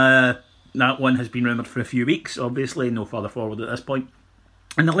Naismith, that one has been rumoured for a few weeks. Obviously, no further forward at this point.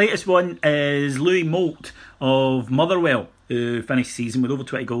 And the latest one is Louis Moult of Motherwell, who finished the season with over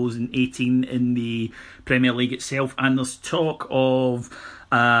 20 goals and 18 in the Premier League itself. And there's talk of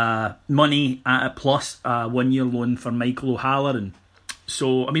money at a plus a 1-year loan for Michael O'Halloran.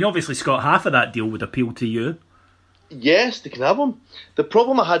 So, I mean, obviously, Scott, half of that deal would appeal to you. Yes, they can have him. The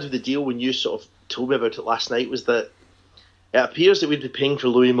problem I had with the deal when you sort of told me about it last night was that it appears that we'd be paying for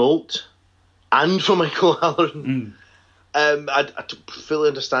Louis Moult and for Michael O'Halloran. I fully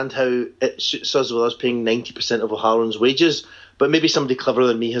understand how it suits us with us paying 90% of O'Halloran's wages, but maybe somebody cleverer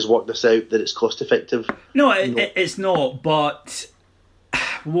than me has worked this out that it's cost effective. No, it's not, but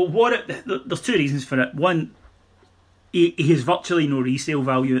there's two reasons for it. One, he has virtually no resale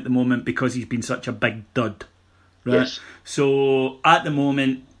value at the moment because he's been such a big dud. Right? Yes. So at the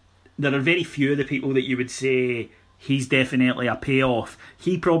moment, there are very few of the people that you would say he's definitely a payoff.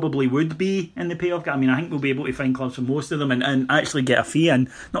 He probably would be in the payoff. I mean, I think we'll be able to find clubs for most of them and actually get a fee in.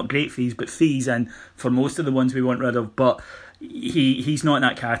 Not great fees, but fees in for most of the ones we want rid of. But he's not in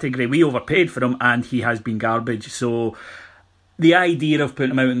that category. We overpaid for him and he has been garbage. So the idea of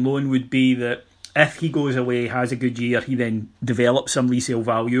putting him out on loan would be that if he goes away, has a good year, he then develops some resale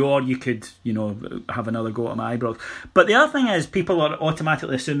value, or you could, have another go at my eyebrows. But the other thing is, people are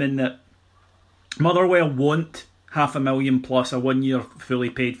automatically assuming that Motherwell want $500,000 plus a 1-year fully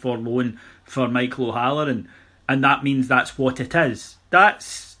paid for loan for Michael O'Halloran, and that means that's what it is.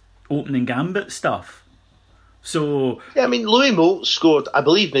 That's opening gambit stuff. So yeah, I mean, Louis Moult scored, I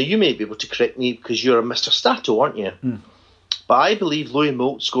believe, now you may be able to correct me because you're a Mr. Stato, aren't you? But I believe Louis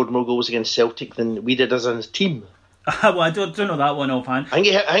Moult scored more goals against Celtic than we did as a team. Well, I don't know that one offhand. I think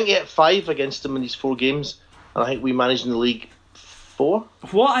he hit 5 against them in these 4 games, and I think we managed in the league 4.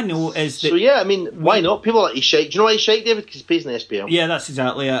 What I know is that... So yeah, I mean, why not? People like he's shite. Do you know why he's shite, David? Because he pays in the SPL. Yeah, that's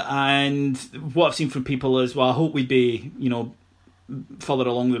exactly it. And what I've seen from people is, well, I hope we'd be, further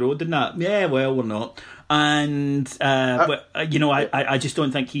along the road than that. Yeah, well, we're not. And, I just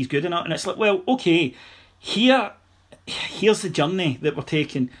don't think he's good enough. And it's like, well, okay, here's the journey that we're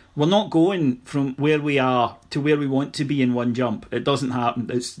taking. We're not going from where we are to where we want to be in one jump. It doesn't happen.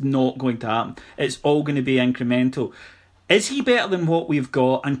 It's not going to happen. It's all going to be incremental. Is he better than what we've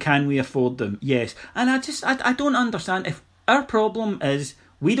got, and can we afford them? Yes. And I don't understand. If our problem is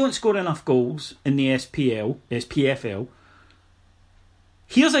we don't score enough goals in the SPFL,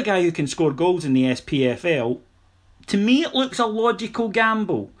 here's a guy who can score goals in the SPFL. To me, it looks a logical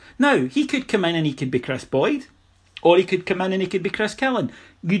gamble. Now, he could come in and he could be Chris Boyd, or he could come in and he could be Chris Killen.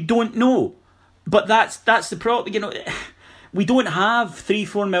 You don't know. But that's the problem. You know, we don't have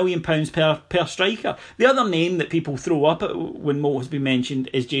 £3-4 million per striker. The other name that people throw up when Mo has been mentioned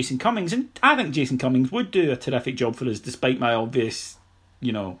is Jason Cummings, and I think Jason Cummings would do a terrific job for us, despite my obvious,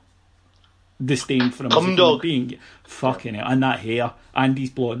 disdain for him as a human being. Fucking hell, and that hair, and he's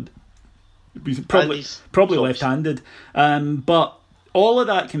blonde. He's probably left-handed. But all of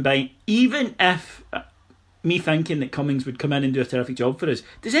that combined, even if me thinking that Cummings would come in and do a terrific job for us,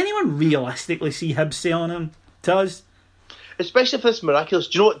 does anyone realistically see Hibs selling him to us? Especially if it's miraculous.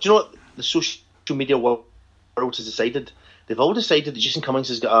 Do you know what the social media world has decided? They've all decided that Jason Cummings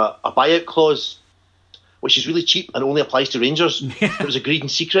has got a buyout clause, which is really cheap and only applies to Rangers. Yeah. It was agreed in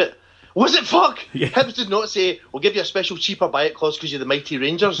secret. Was it fuck? Yeah. Hibs did not say, we'll give you a special cheaper buyout clause because you're the mighty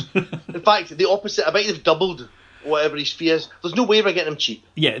Rangers. In fact, the opposite. I bet they've doubled whatever his fee is. There's no way we're getting him cheap.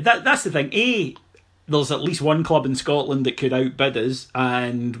 Yeah, that's the thing. There's at least one club in Scotland that could outbid us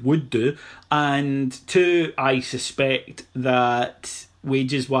and would do. And two, I suspect that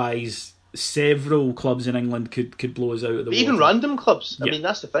wages-wise, several clubs in England could blow us out of the water. Even random clubs. Yeah. I mean,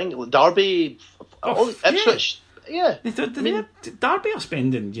 that's the thing. Derby, Ipswich. Yeah. Derby are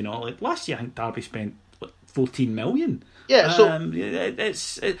spending, last year I think Derby spent 14 million. Yeah, so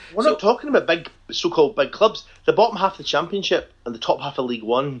we're not talking about so-called big clubs. The bottom half of the Championship and the top half of League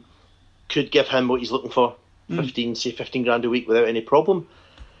One could give him what he's looking for, 15 grand a week without any problem.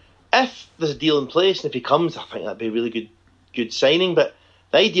 If there's a deal in place and if he comes, I think that'd be a really good signing. But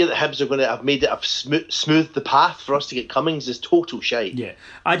the idea that Hibs are going to have made it, have smoothed the path for us to get Cummings is total shite. Yeah,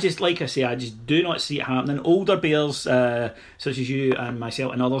 I just do not see it happening. Older Bears, such as you and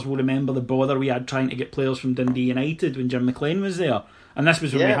myself and others, will remember the bother we had trying to get players from Dundee United when Jim McLean was there. And this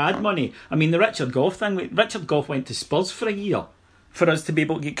was when we had money. I mean, the Richard Gough thing, Richard Gough went to Spurs for a year for us to be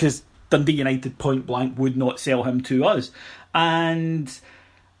able to get, because Dundee United point blank would not sell him to us. And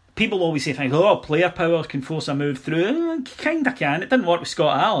people always say things, player power can force a move through. Kind of can. It didn't work with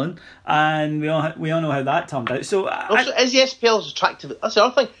Scott Allen, and we all know how that turned out. So, is the SPL as attractive? That's the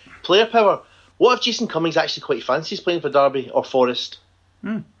other thing. Player power. What if Jason Cummings actually quite fancies playing for Derby or Forest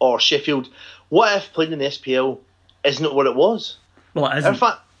or Sheffield? What if playing in the SPL isn't what it was? Well, it isn't.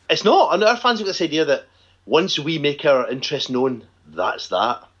 It's not. And our fans have got this idea that once we make our interest known, that's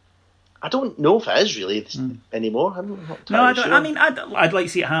that. I don't know if it is really anymore. I'm not entirely sure. I mean, I'd like to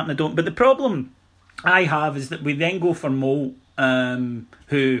see it happen. I don't. But the problem I have is that we then go for Mo,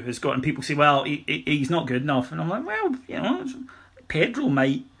 who has gotten people say, well, he's not good enough, and I'm like, well, Pedro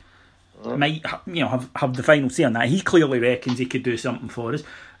might have the final say on that. He clearly reckons he could do something for us.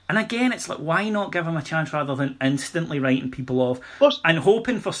 And again, it's like, why not give him a chance rather than instantly writing people off and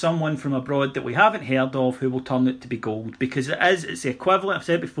hoping for someone from abroad that we haven't heard of who will turn out to be gold? Because it's the equivalent, I've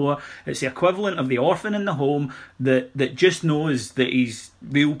said before, it's the equivalent of the orphan in the home that just knows that his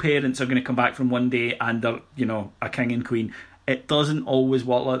real parents are going to come back from one day and they're, a king and queen. It doesn't always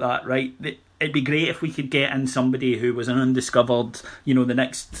work like that, right? It'd be great if we could get in somebody who was an undiscovered, the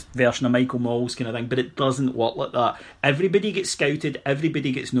next version of Michael Mols kind of thing, but it doesn't work like that. Everybody gets scouted,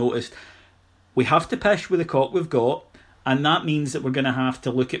 everybody gets noticed. We have to pish with the cock we've got, and that means that we're going to have to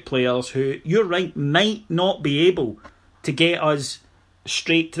look at players who, you're right, might not be able to get us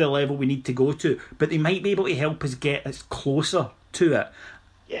straight to the level we need to go to, but they might be able to help us get us closer to it.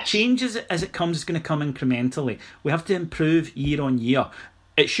 Yes. Change as it comes is going to come incrementally. We have to improve year on year.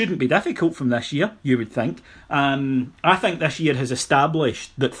 It shouldn't be difficult from this year, you would think. I think this year has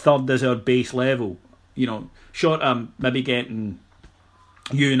established that third is our base level. Short maybe getting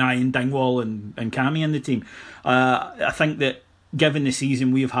you and I and Dingwall and Cammy in the team. I think that given the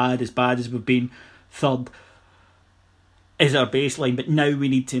season we've had, as bad as we've been, third is our baseline, but now we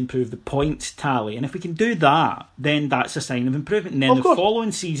need to improve the points tally. And if we can do that, then that's a sign of improvement. And then the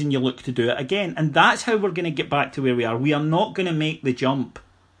following season you look to do it again. And that's how we're going to get back to where we are. We are not going to make the jump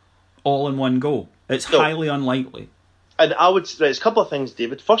all in one go. It's highly unlikely. And I would say, there's a couple of things,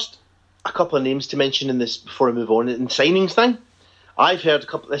 David. First, a couple of names to mention in this before I move on. In the signings thing, I've heard a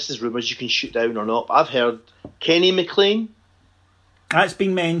couple, this is rumours, you can shoot down or not, but I've heard Kenny McLean. That's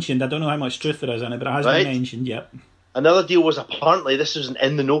been mentioned. I don't know how much truth there is in it, but it has been mentioned, yep. Another deal was apparently this was an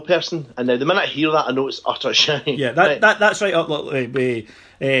in-the-know person, and now the minute I hear that, I know it's utter shite. Yeah, that's right up when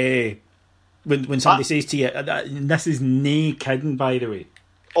somebody says to you, this is nae kidding, by the way.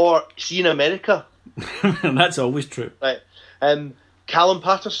 Or, see in America, That's always true. Right. Callum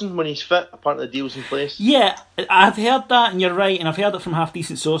Patterson, when he's fit, apparently the deal's in place. Yeah, I've heard that, and you're right, and I've heard it from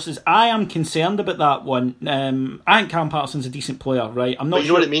half-decent sources. I am concerned about that one. I think Callum Patterson's a decent player, right? I'm not But you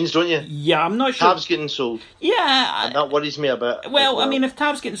know what it means, don't you? Yeah, I'm not sure. Tav's getting sold. Yeah. And that worries me a bit. Well, I mean, if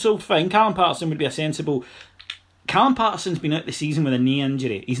Tav's getting sold, fine. Callum Patterson would be a sensible... Callum Patterson's been out the season with a knee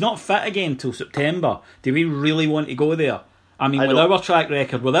injury. He's not fit again till September. Do we really want to go there? I mean, with our track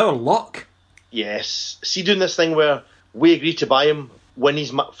record, with our luck... Yes. See, doing this thing where we agree to buy him when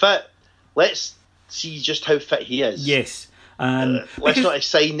he's fit, let's see just how fit he is. Yes. Let's not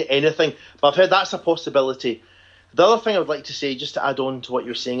assign anything. But I've heard that's a possibility. The other thing I would like to say, just to add on to what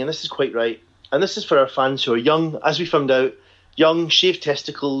you're saying, and this is quite right, and this is for our fans who are young, as we found out, young, shaved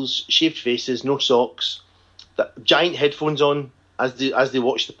testicles, shaved faces, no socks, giant headphones on as they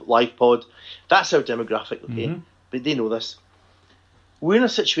watch the live pod. That's our demographic, okay? Mm-hmm. But they know this. We're in a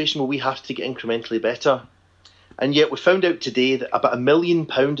situation where we have to get incrementally better. And yet we found out today that about £1 million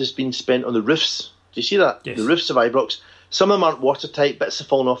has been spent on the roofs. Do you see that? Yes. The roofs of Ibrox. Some of them aren't watertight, bits have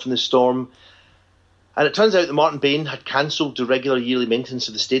fallen off in the storm. And it turns out that Martin Bain had cancelled the regular yearly maintenance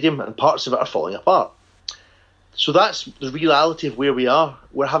of the stadium, and parts of it are falling apart. So that's the reality of where we are.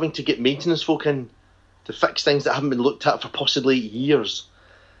 We're having to get maintenance folk in to fix things that haven't been looked at for possibly years.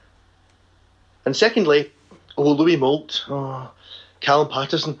 And secondly, Louis Moult, Callum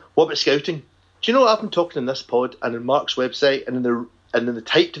Patterson, what about scouting? Do you know what I've been talking in this pod and in Mark's website and in the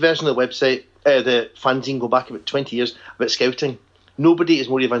typed version of the website, the fanzine go back about 20 years, about scouting? Nobody is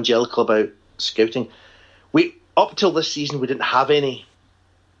more evangelical about scouting. Up till this season, we didn't have any.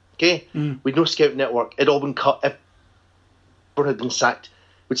 Okay? We'd no scout network. It'd all been cut. Everyone had been sacked.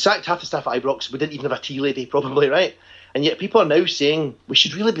 We'd sacked half the staff at Ibrox. We didn't even have a tea lady, probably, right? And yet people are now saying we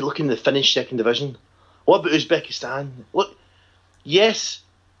should really be looking at the Finnish second division. What about Uzbekistan? Look, yes,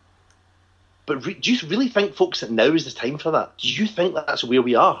 but do you really think, folks, that now is the time for that? Do you think that that's where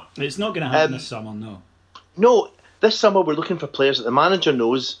we are? It's not going to happen this summer, no. No, this summer we're looking for players that the manager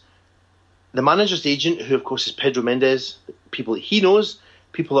knows. The manager's agent, who of course is Pedro Mendes, people that he knows,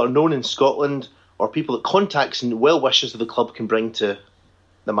 people that are known in Scotland, or people that contacts and well-wishers of the club can bring to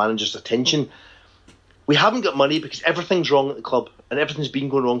the manager's attention. We haven't got money because everything's wrong at the club, and everything's been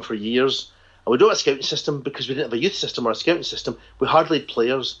going wrong for years. And we don't have a scouting system because we didn't have a youth system or a scouting system. We hardly had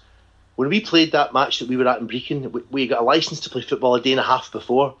players. When we played that match that we were at in Brecon, we got a licence to play football a day and a half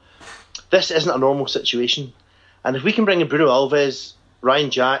before. This isn't a normal situation. And if we can bring in Bruno Alves,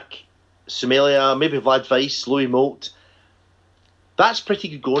 Ryan Jack, Somalia, maybe Vlad Weiss, Louis Moult, that's pretty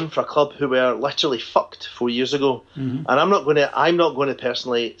good going for a club who were literally fucked 4 years ago. Mm-hmm. And I'm not going to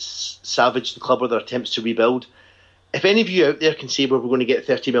personally savage the club or their attempts to rebuild. If any of you out there can say where we're going to get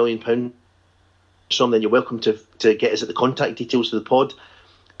 £30 million from, then you're welcome to get us at the contact details for the pod.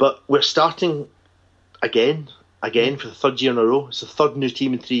 But we're starting again for the third year in a row. It's the third new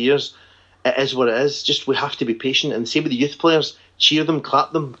team in 3 years. It is what it is. Just we have to be patient. And the same with the youth players. Cheer them,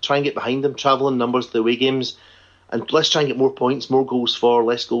 clap them, try and get behind them, travel in numbers to the away games. And let's try and get more points, more goals for,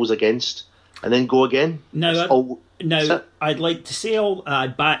 less goals against. And then go again. Now, I'd like to say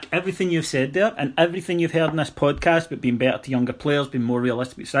I'd back everything you've said there and everything you've heard in this podcast about being better to younger players, being more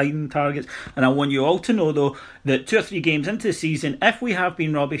realistic with signing targets. And I want you all to know, though, that 2 or 3 games into the season, if we have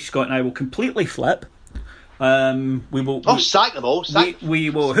been rubbish, Scott and I will completely flip. We will. Sack them all. We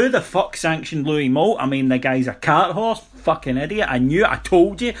will. Who the fuck sanctioned Louis Moult? I mean, the guy's a cart horse, fucking idiot. I knew it. I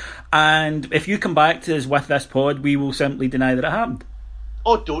told you. And if you come back to us with this pod, we will simply deny that it happened.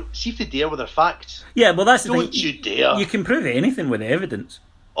 Oh, don't. See if they dare with their facts. Yeah, well, that's the thing. Don't you dare. You can prove anything with evidence.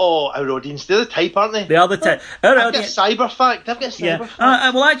 Oh, our audience. They're the type, aren't they? They are the type. I've got cyber fact.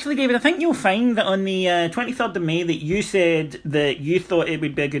 Well, actually, David, I think you'll find that on the 23rd of May that you said that you thought it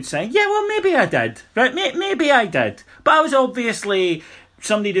would be a good sign. Yeah, well, maybe I did. Right? Maybe I did. But I was obviously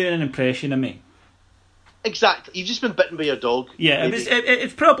somebody doing an impression of me. Exactly. You've just been bitten by your dog. Yeah,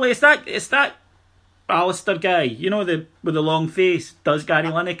 it's probably... It's that Alistair guy, you know, with the long face, does Gary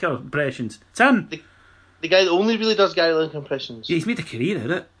Lineker impressions. It's him. The guy that only really does Gary Lineker impressions. Yeah, he's made a career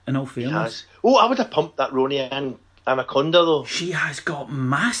of it, in all fairness. Oh, I would have pumped that Roni and Anaconda, though. She has got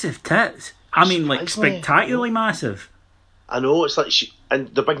massive tits. I mean, like, spectacularly massive. I know, it's like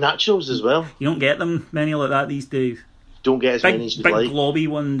and they're big naturals as well. You don't get them many like that these days. Don't get as many as you'd like. Big globby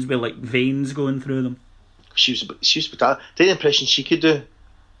ones with, like, veins going through them. She was spectacular. The impression she could do...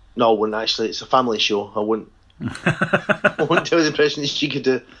 No, I wouldn't actually. It's a family show. I wouldn't tell the impression that she could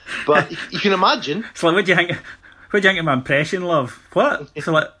do. But you can imagine. So what do you think of my impression, love? What?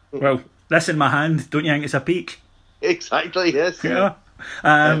 So like, well, this in my hand, don't you think it's a peak? Exactly, yes. Yeah.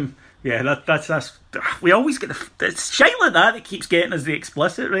 Yeah, that's. We always get it's shite like that keeps getting us the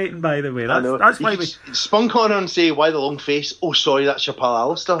explicit rating. By the way, that's why we spunk on her and say, "Why the long face?" Oh, sorry, that's your pal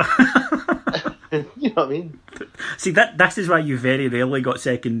Alistair. You know what I mean? See, this is why you very rarely got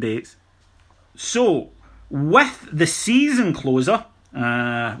second dates. So, with the season closer,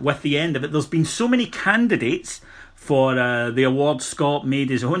 with the end of it, there's been so many candidates for the award Scott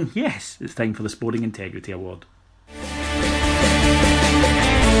made his own. Yes, it's time for the Sporting Integrity Award.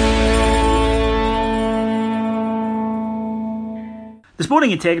 The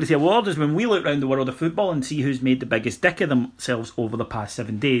Sporting Integrity Award is when we look around the world of football and see who's made the biggest dick of themselves over the past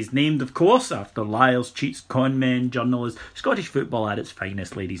 7 days. Named, of course, after liars, cheats, conmen, journalists, Scottish football at its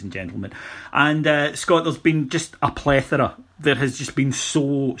finest, ladies and gentlemen. And Scott, there's been just a plethora. There has just been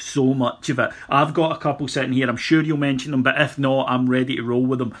so much of it. I've got a couple sitting here. I'm sure you'll mention them, but if not, I'm ready to roll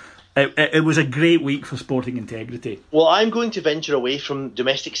with them. It was a great week for Sporting Integrity. Well, I'm going to venture away from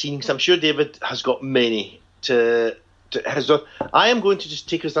domestic scene because I'm sure David has got many I am going to just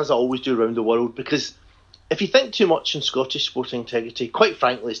take us as I always do around the world, because if you think too much on Scottish sporting integrity, quite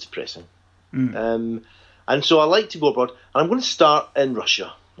frankly, it's depressing. And so I like to go abroad, and I'm going to start in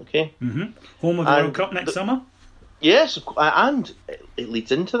Russia. Okay, home of the World Cup next summer. Yes, and it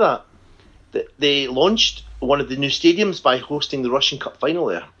leads into that. They launched one of the new stadiums by hosting the Russian Cup final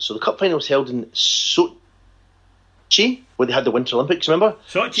there. So the Cup final was held in Sochi, where they had the Winter Olympics. Remember,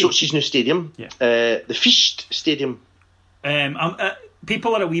 Sochi's new stadium, the Fisht Stadium.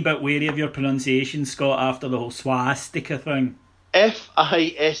 People are a wee bit wary of your pronunciation, Scott, after the whole swastika thing.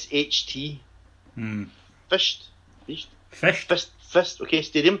 Fisht. Fisht, okay,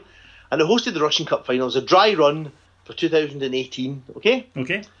 stadium. And it hosted the Russian Cup final. It was a dry run for 2018, okay?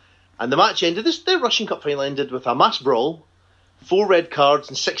 Okay. And the match ended, the Russian Cup final ended with a mass brawl, 4 red cards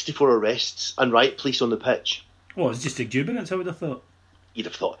and 64 arrests, and riot police on the pitch. Well, it's just exuberance, I would have thought. You'd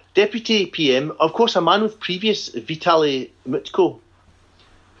have thought. Deputy PM, of course, a man with previous, Vitaly Mutko,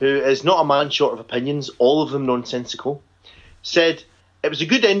 who is not a man short of opinions, all of them nonsensical, said it was a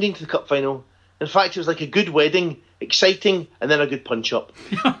good ending to the cup final. In fact, it was like a good wedding, exciting, and then a good punch-up.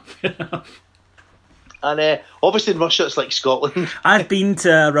 And obviously in Russia, it's like Scotland. I've been to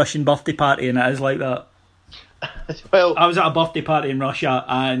a Russian birthday party, and it is like that. Well, I was at a birthday party in Russia,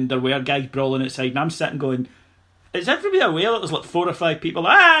 and there were guys brawling outside, and I'm sitting going, is everybody aware that there's like 4 or 5 people?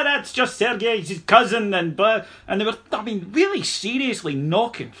 That's just Sergei's his cousin, and they were, really seriously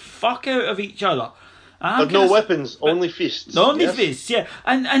knocking fuck out of each other. But no weapons, only fists. Only fists, yeah.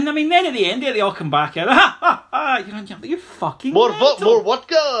 And then at the end of it, they all come back out. You're fucking more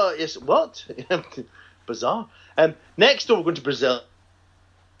vodka. Yes, what? Bizarre. Next door, we're going to Brazil,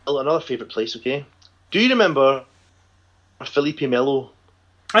 another favourite place. Okay. Do you remember Felipe Melo?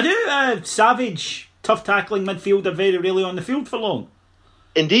 I do. Savage, tough tackling midfielder, very rarely on the field for long.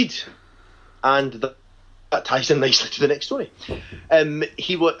 Indeed. And that ties in nicely to the next story.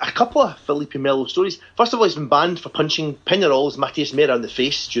 He was a couple of Felipe Melo stories. First of all, he's been banned for punching Peñarol's Matias Mera in the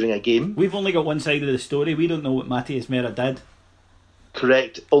face during a game. We've only got one side of the story. We don't know what Matias Mera did.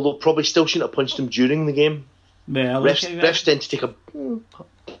 Correct. Although probably still shouldn't have punched him during the game. Well, refs tend to take a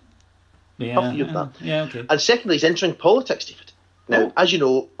okay. Of that. Yeah, okay. And secondly, he's entering politics, David. Now, as you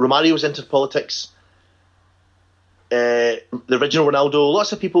know, Romario's entered politics. The original Ronaldo,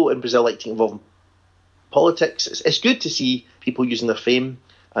 lots of people in Brazil like to get involved in politics. It's good to see people using their fame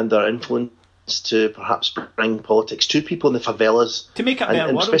and their influence to perhaps bring politics to people in the favelas. To make it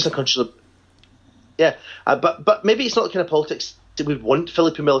better world. Especially countries. Yeah, but maybe it's not the kind of politics that we want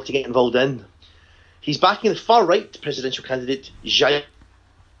Felipe Melo to get involved in. He's backing the far-right presidential candidate Jair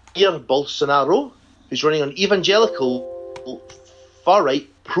Bolsonaro, who's running an evangelical, far-right,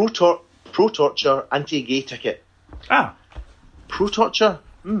 pro-torture, anti-gay ticket. Pro-torture?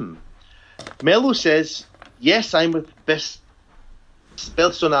 Melo says, yes, I'm with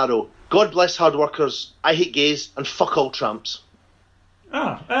Bolsonaro. God bless hard workers. I hate gays and fuck all tramps.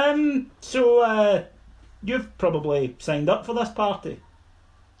 So you've probably signed up for this party.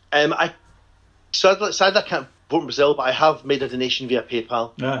 Sadly, I can't vote in Brazil, but I have made a donation via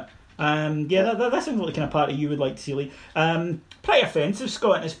PayPal. That sounds like the kind of party you would like to see lead. Pretty offensive,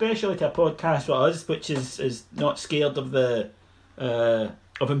 Scott, and especially to a podcast with us, which is not scared of the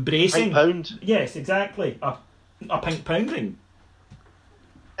of embracing. Pink pound. Yes, exactly. A pink pounding.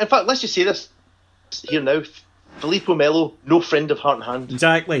 In fact, let's just say this here now. Felipe Melo, no friend of Heart and Hand.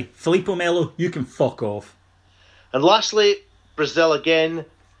 Exactly. Felipe Melo, you can fuck off. And lastly, Brazil again.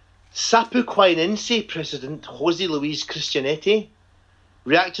 Sapucainense president Jose Luis Cristianetti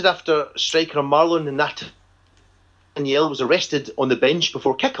reacted after striker Marlon Nathaniel was arrested on the bench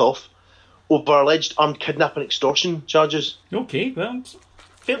before kick-off over alleged armed kidnapping and extortion charges. Okay, well,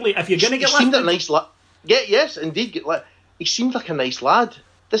 fairly. If you're going to get he seemed lifted, a nice lad. Yeah, yes, indeed. He seemed like a nice lad.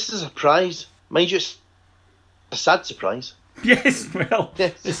 This is a surprise. Mind you, it's a sad surprise. yes, well,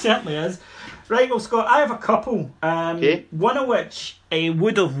 Yes. it certainly is. Right, well, Scott, I have a couple. Okay. One of which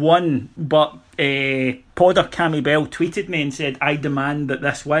would have won, but Podder Cammy Bell tweeted me and said, "I demand that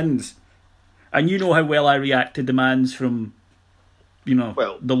this wins." And you know how well I react to demands from,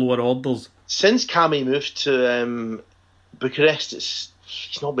 Well, the lower orders. Since Cammy moved to Bucharest, it's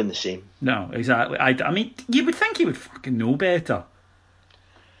not been the same. No, exactly. I mean, you would think he would fucking know better.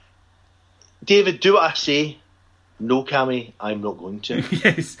 David, do what I say. No, Cammy, I'm not going to.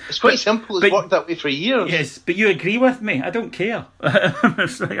 Yes. It's quite simple. It's but- worked that way for years. Yes, but you agree with me. I don't care.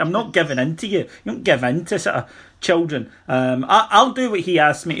 It's like, I'm not giving in to you. You don't give in to sort of children. I'll do what he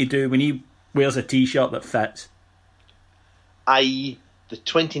asks me to do when he wears a T-shirt that fits. I.e. the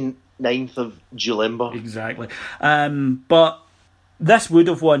 29th of July. Exactly. But this would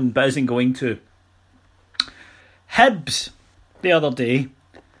have won, but isn't going to. Hibs, the other day,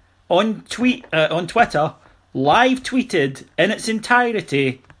 on Twitter, live tweeted in its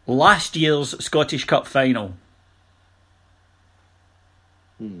entirety last year's Scottish Cup final.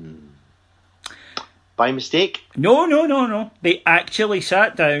 By mistake? No. They actually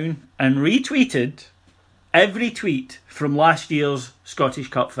sat down and retweeted every tweet from last year's Scottish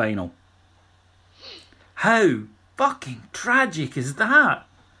Cup final. How fucking tragic is that?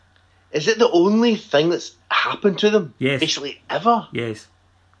 Is it the only thing that's happened to them? Yes. Basically ever? Yes.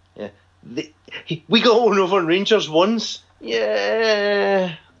 Yeah. We got one over on Rangers once.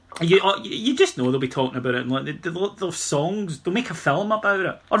 Yeah. You just know they'll be talking about it, and like they'll songs, they'll make a film about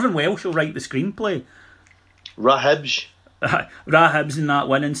it. Irvin Welsh will write the screenplay. Rahibs. Rahibs and that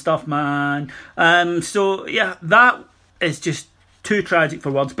winning stuff, man. So yeah, that is just too tragic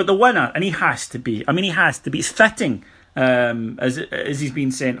for words. But the winner, and he has to be. I mean, he has to be. It's fitting, as he's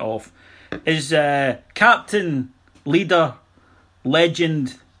been sent off, is captain, leader,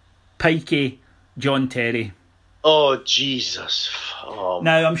 legend, pikey, John Terry. Oh, Jesus. Oh.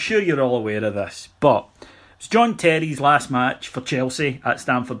 Now, I'm sure you're all aware of this, but it's John Terry's last match for Chelsea at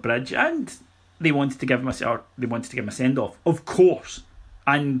Stamford Bridge, and they wanted to give him a send-off, of course,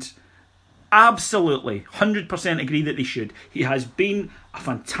 and absolutely 100% agree that they should. He has been a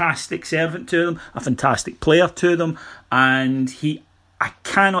fantastic servant to them, a fantastic player to them, and I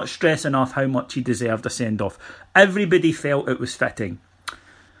cannot stress enough how much he deserved a send-off. Everybody felt it was fitting.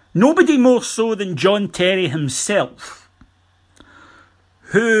 Nobody more so than John Terry himself,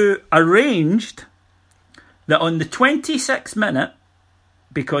 who arranged that on the 26th minute,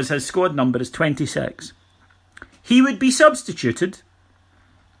 because his squad number is 26, he would be substituted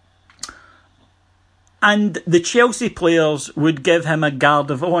and the Chelsea players would give him a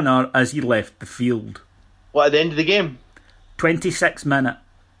guard of honour as he left the field. What, at the end of the game? 26th minute.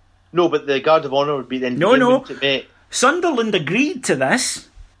 No, but the guard of honour would be the end of the game. No. Wouldn't it, Sunderland agreed to this.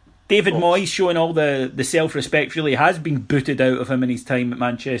 David Moyes, showing all the self-respect really has been booted out of him in his time at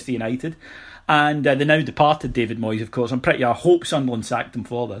Manchester United. And the now departed David Moyes, of course. I hope Sunderland sacked him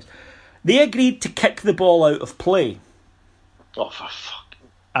for this. They agreed to kick the ball out of play. Oh, for fuck.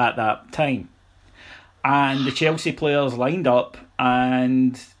 At that time. And the Chelsea players lined up,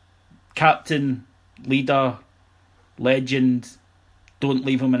 and captain, leader, legend, don't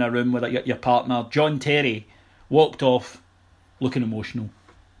leave him in a room with your partner, John Terry, walked off looking emotional.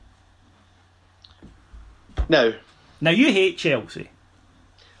 Now you hate Chelsea.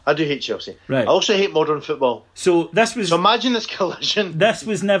 I do hate Chelsea. Right. I also hate modern football. So imagine this collision. This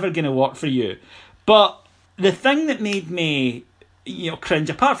was never going to work for you. But the thing that made me, cringe,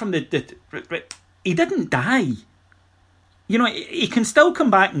 apart from he didn't die. He can still come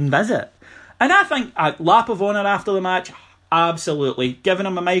back and visit. And I think a lap of honour after the match, absolutely. Giving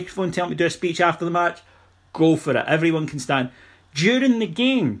him a microphone, telling him to do a speech after the match, go for it. Everyone can stand. During the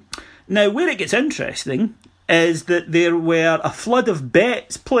game. Now, where it gets interesting is that there were a flood of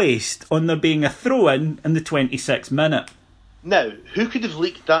bets placed on there being a throw-in in the 26th minute. Now, who could have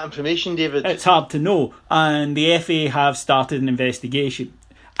leaked that information, David? It's hard to know, and the FA have started an investigation.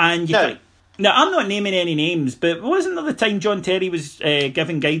 And now, I'm not naming any names, but wasn't there the time John Terry was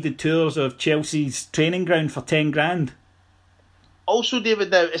giving guided tours of Chelsea's training ground for 10 grand? Also,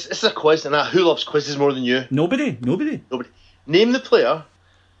 David, now, it's a quiz, and who loves quizzes more than you? Nobody. Name the player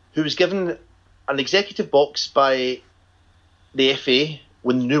who was given an executive box by the FA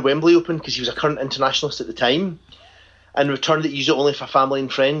when the new Wembley opened, because he was a current internationalist at the time, and returned it, used it only for family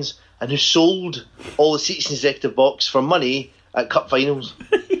and friends, and who sold all the seats in the executive box for money at cup finals.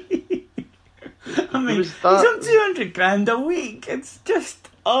 I mean, he's on 200 grand a week. It's just,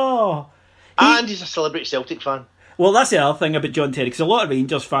 And he's a celebrity Celtic fan. Well, that's the other thing about John Terry, because a lot of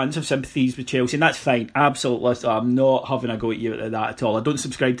Rangers fans have sympathies with Chelsea, and that's fine. Absolutely. I'm not having a go at you at that at all. I don't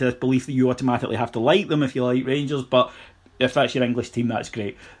subscribe to this belief that you automatically have to like them if you like Rangers, but if that's your English team, that's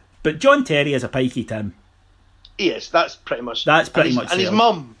great. But John Terry is a pikey, Tim. Yes, that's pretty much. And his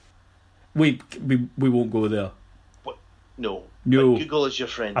mum. We won't go there. What? No. No. Google is your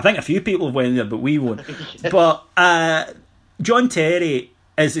friend. I think a few people have went there, but we won't. Yes. But John Terry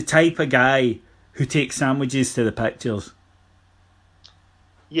is the type of guy who takes sandwiches to the pictures.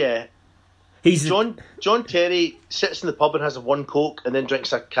 Yeah. John Terry sits in the pub and has a 1 Coke and then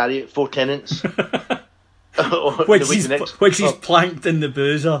drinks a carry 4 Tenants. which he's planked in the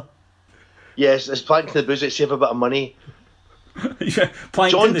boozer. Yes, it's planked in the boozer to save a bit of money.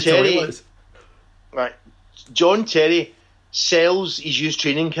 Planked in the toilets. Right. John Terry sells his used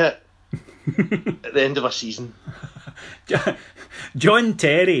training kit at the end of a season. John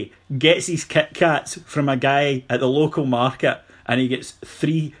Terry gets his Kit Kats from a guy at the local market and he gets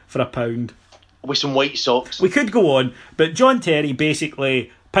 3 for £1. With some white socks. We could go on, but John Terry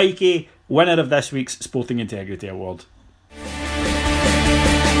basically, pikey, winner of this week's Sporting Integrity Award.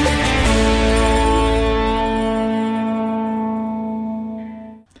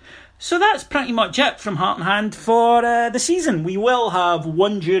 So that's pretty much it from Heart and Hand for the season. We will have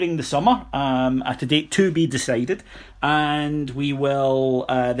one during the summer, at a date to be decided, and we will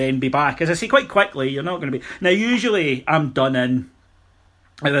then be back. As I say, quite quickly, you're not going to be... Now, usually I'm done in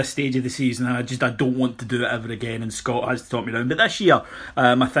at this stage of the season, and I don't want to do it ever again, and Scott has to talk me down. But this year,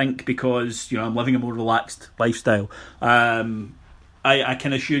 I think because I'm living a more relaxed lifestyle, I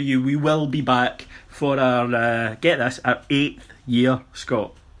can assure you we will be back for our, get this, our 8th year,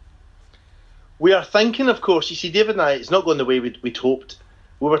 Scott. We are thinking, of course, you see, David and I, it's not going the way we'd hoped.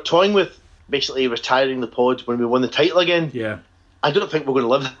 We were toying with basically retiring the pod when we won the title again. Yeah. I don't think we're going to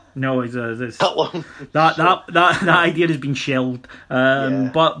live no, it's that long. That idea has been shelved.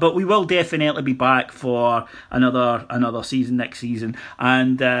 But we will definitely be back for another season next season.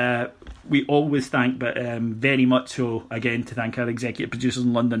 And we always thank, but very much so, again, to thank our executive producers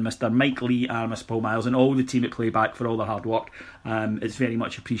in London, Mr. Mike Lee and Mr. Paul Miles, and all the team at Playback for all their hard work. It's very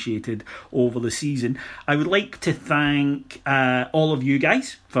much appreciated over the season. I would like to thank all of you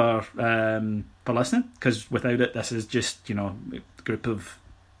guys for listening, because without it, this is just, a group of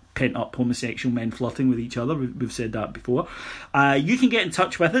pent-up homosexual men flirting with each other. We've said that before. You can get in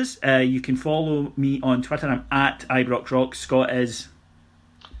touch with us. You can follow me on Twitter. I'm at Ibroxrock. Scott is...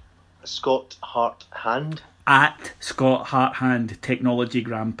 Scott Harthand. At Scott Harthand, Technology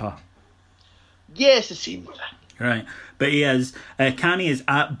Grandpa. Yes, the same thing. Right. But he is... Cammy is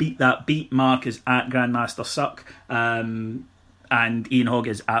at Beat That Beat. Mark is at Grandmaster Suck. And Ian Hogg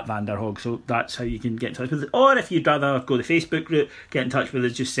is at Vanderhog. So that's how you can get in touch with us. Or if you'd rather go the Facebook route, get in touch with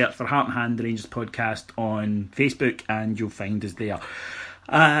us, just search for Heart and Hand the Rangers Podcast on Facebook and you'll find us there.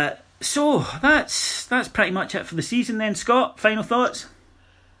 So that's pretty much it for the season then, Scott. Final thoughts?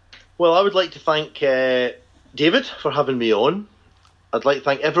 Well, I would like to thank David for having me on. I'd like to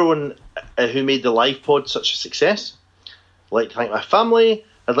thank everyone who made the live pod such a success. I'd like to thank my family.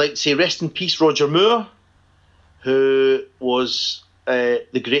 I'd like to say rest in peace Roger Moore, who was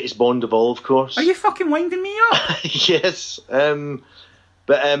the greatest Bond of all, of course. Are you fucking winding me up? Yes. And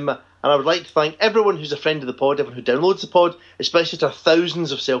I would like to thank everyone who's a friend of the pod, everyone who downloads the pod, especially to our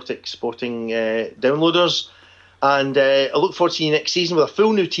thousands of Celtic Sporting downloaders. And I look forward to seeing you next season with a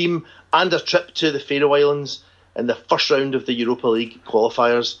full new team and a trip to the Faroe Islands in the first round of the Europa League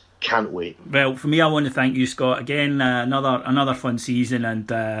qualifiers. Can't wait. Well, for me, I want to thank you, Scott. Again, another fun season,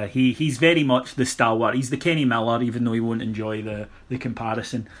 and he's very much the stalwart. He's the Kenny Miller, even though he won't enjoy the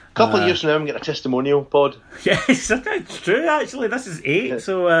comparison. A couple of years from now, I'm getting a testimonial pod. Yes, that's true. Actually, this is 8, yeah.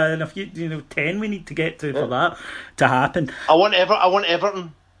 So in a few, 10 we need to get to for that to happen. I want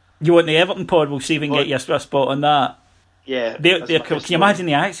Everton. You want the Everton pod? We'll see if we can get you a spot on that. Yeah. Can you imagine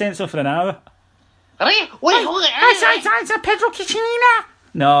the accents for an hour? It's Pedro Caixinha.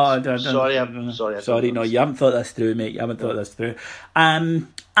 No, I don't. Sorry, no, you haven't thought this through, mate. You haven't thought this through. And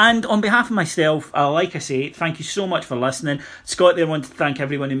on behalf of myself, like I say, thank you so much for listening. Scott there wanted to thank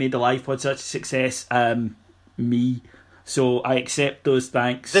everyone who made the live pod such a success. Me. So I accept those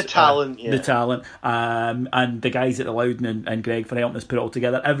thanks. The talent, The talent. And the guys at the Loudon and Greg for helping us put it all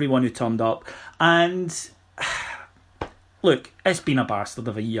together. Everyone who turned up. And look, it's been a bastard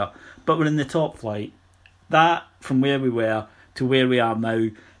of a year, but we're in the top flight. That, from where we were to where we are now,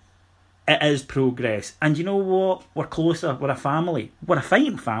 it is progress. And you know what? We're closer. We're a family. We're a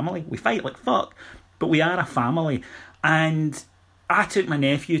fighting family. We fight like fuck, but we are a family. And I took my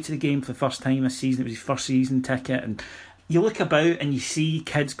nephew to the game for the first time this season. It was his first season ticket, and you look about and you see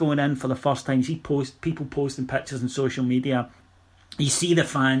kids going in for the first time. You see people posting pictures on social media. You see the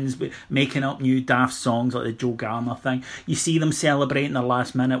fans making up new daft songs like the Joe Garner thing. You see them celebrating their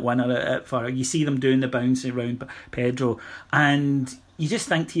last minute winner at Farragher. You see them doing the bouncy around Pedro. And you just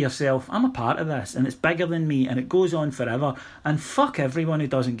think to yourself, I'm a part of this and it's bigger than me and it goes on forever. And fuck everyone who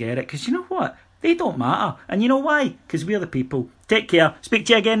doesn't get it, because you know what? They don't matter. And you know why? Because we're the people. Take care. Speak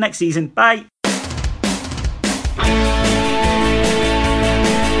to you again next season. Bye.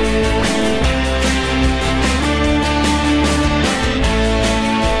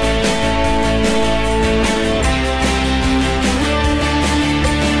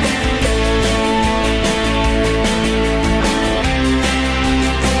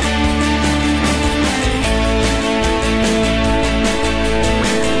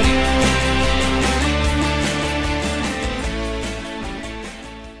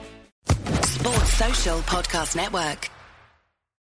 Podcast Network.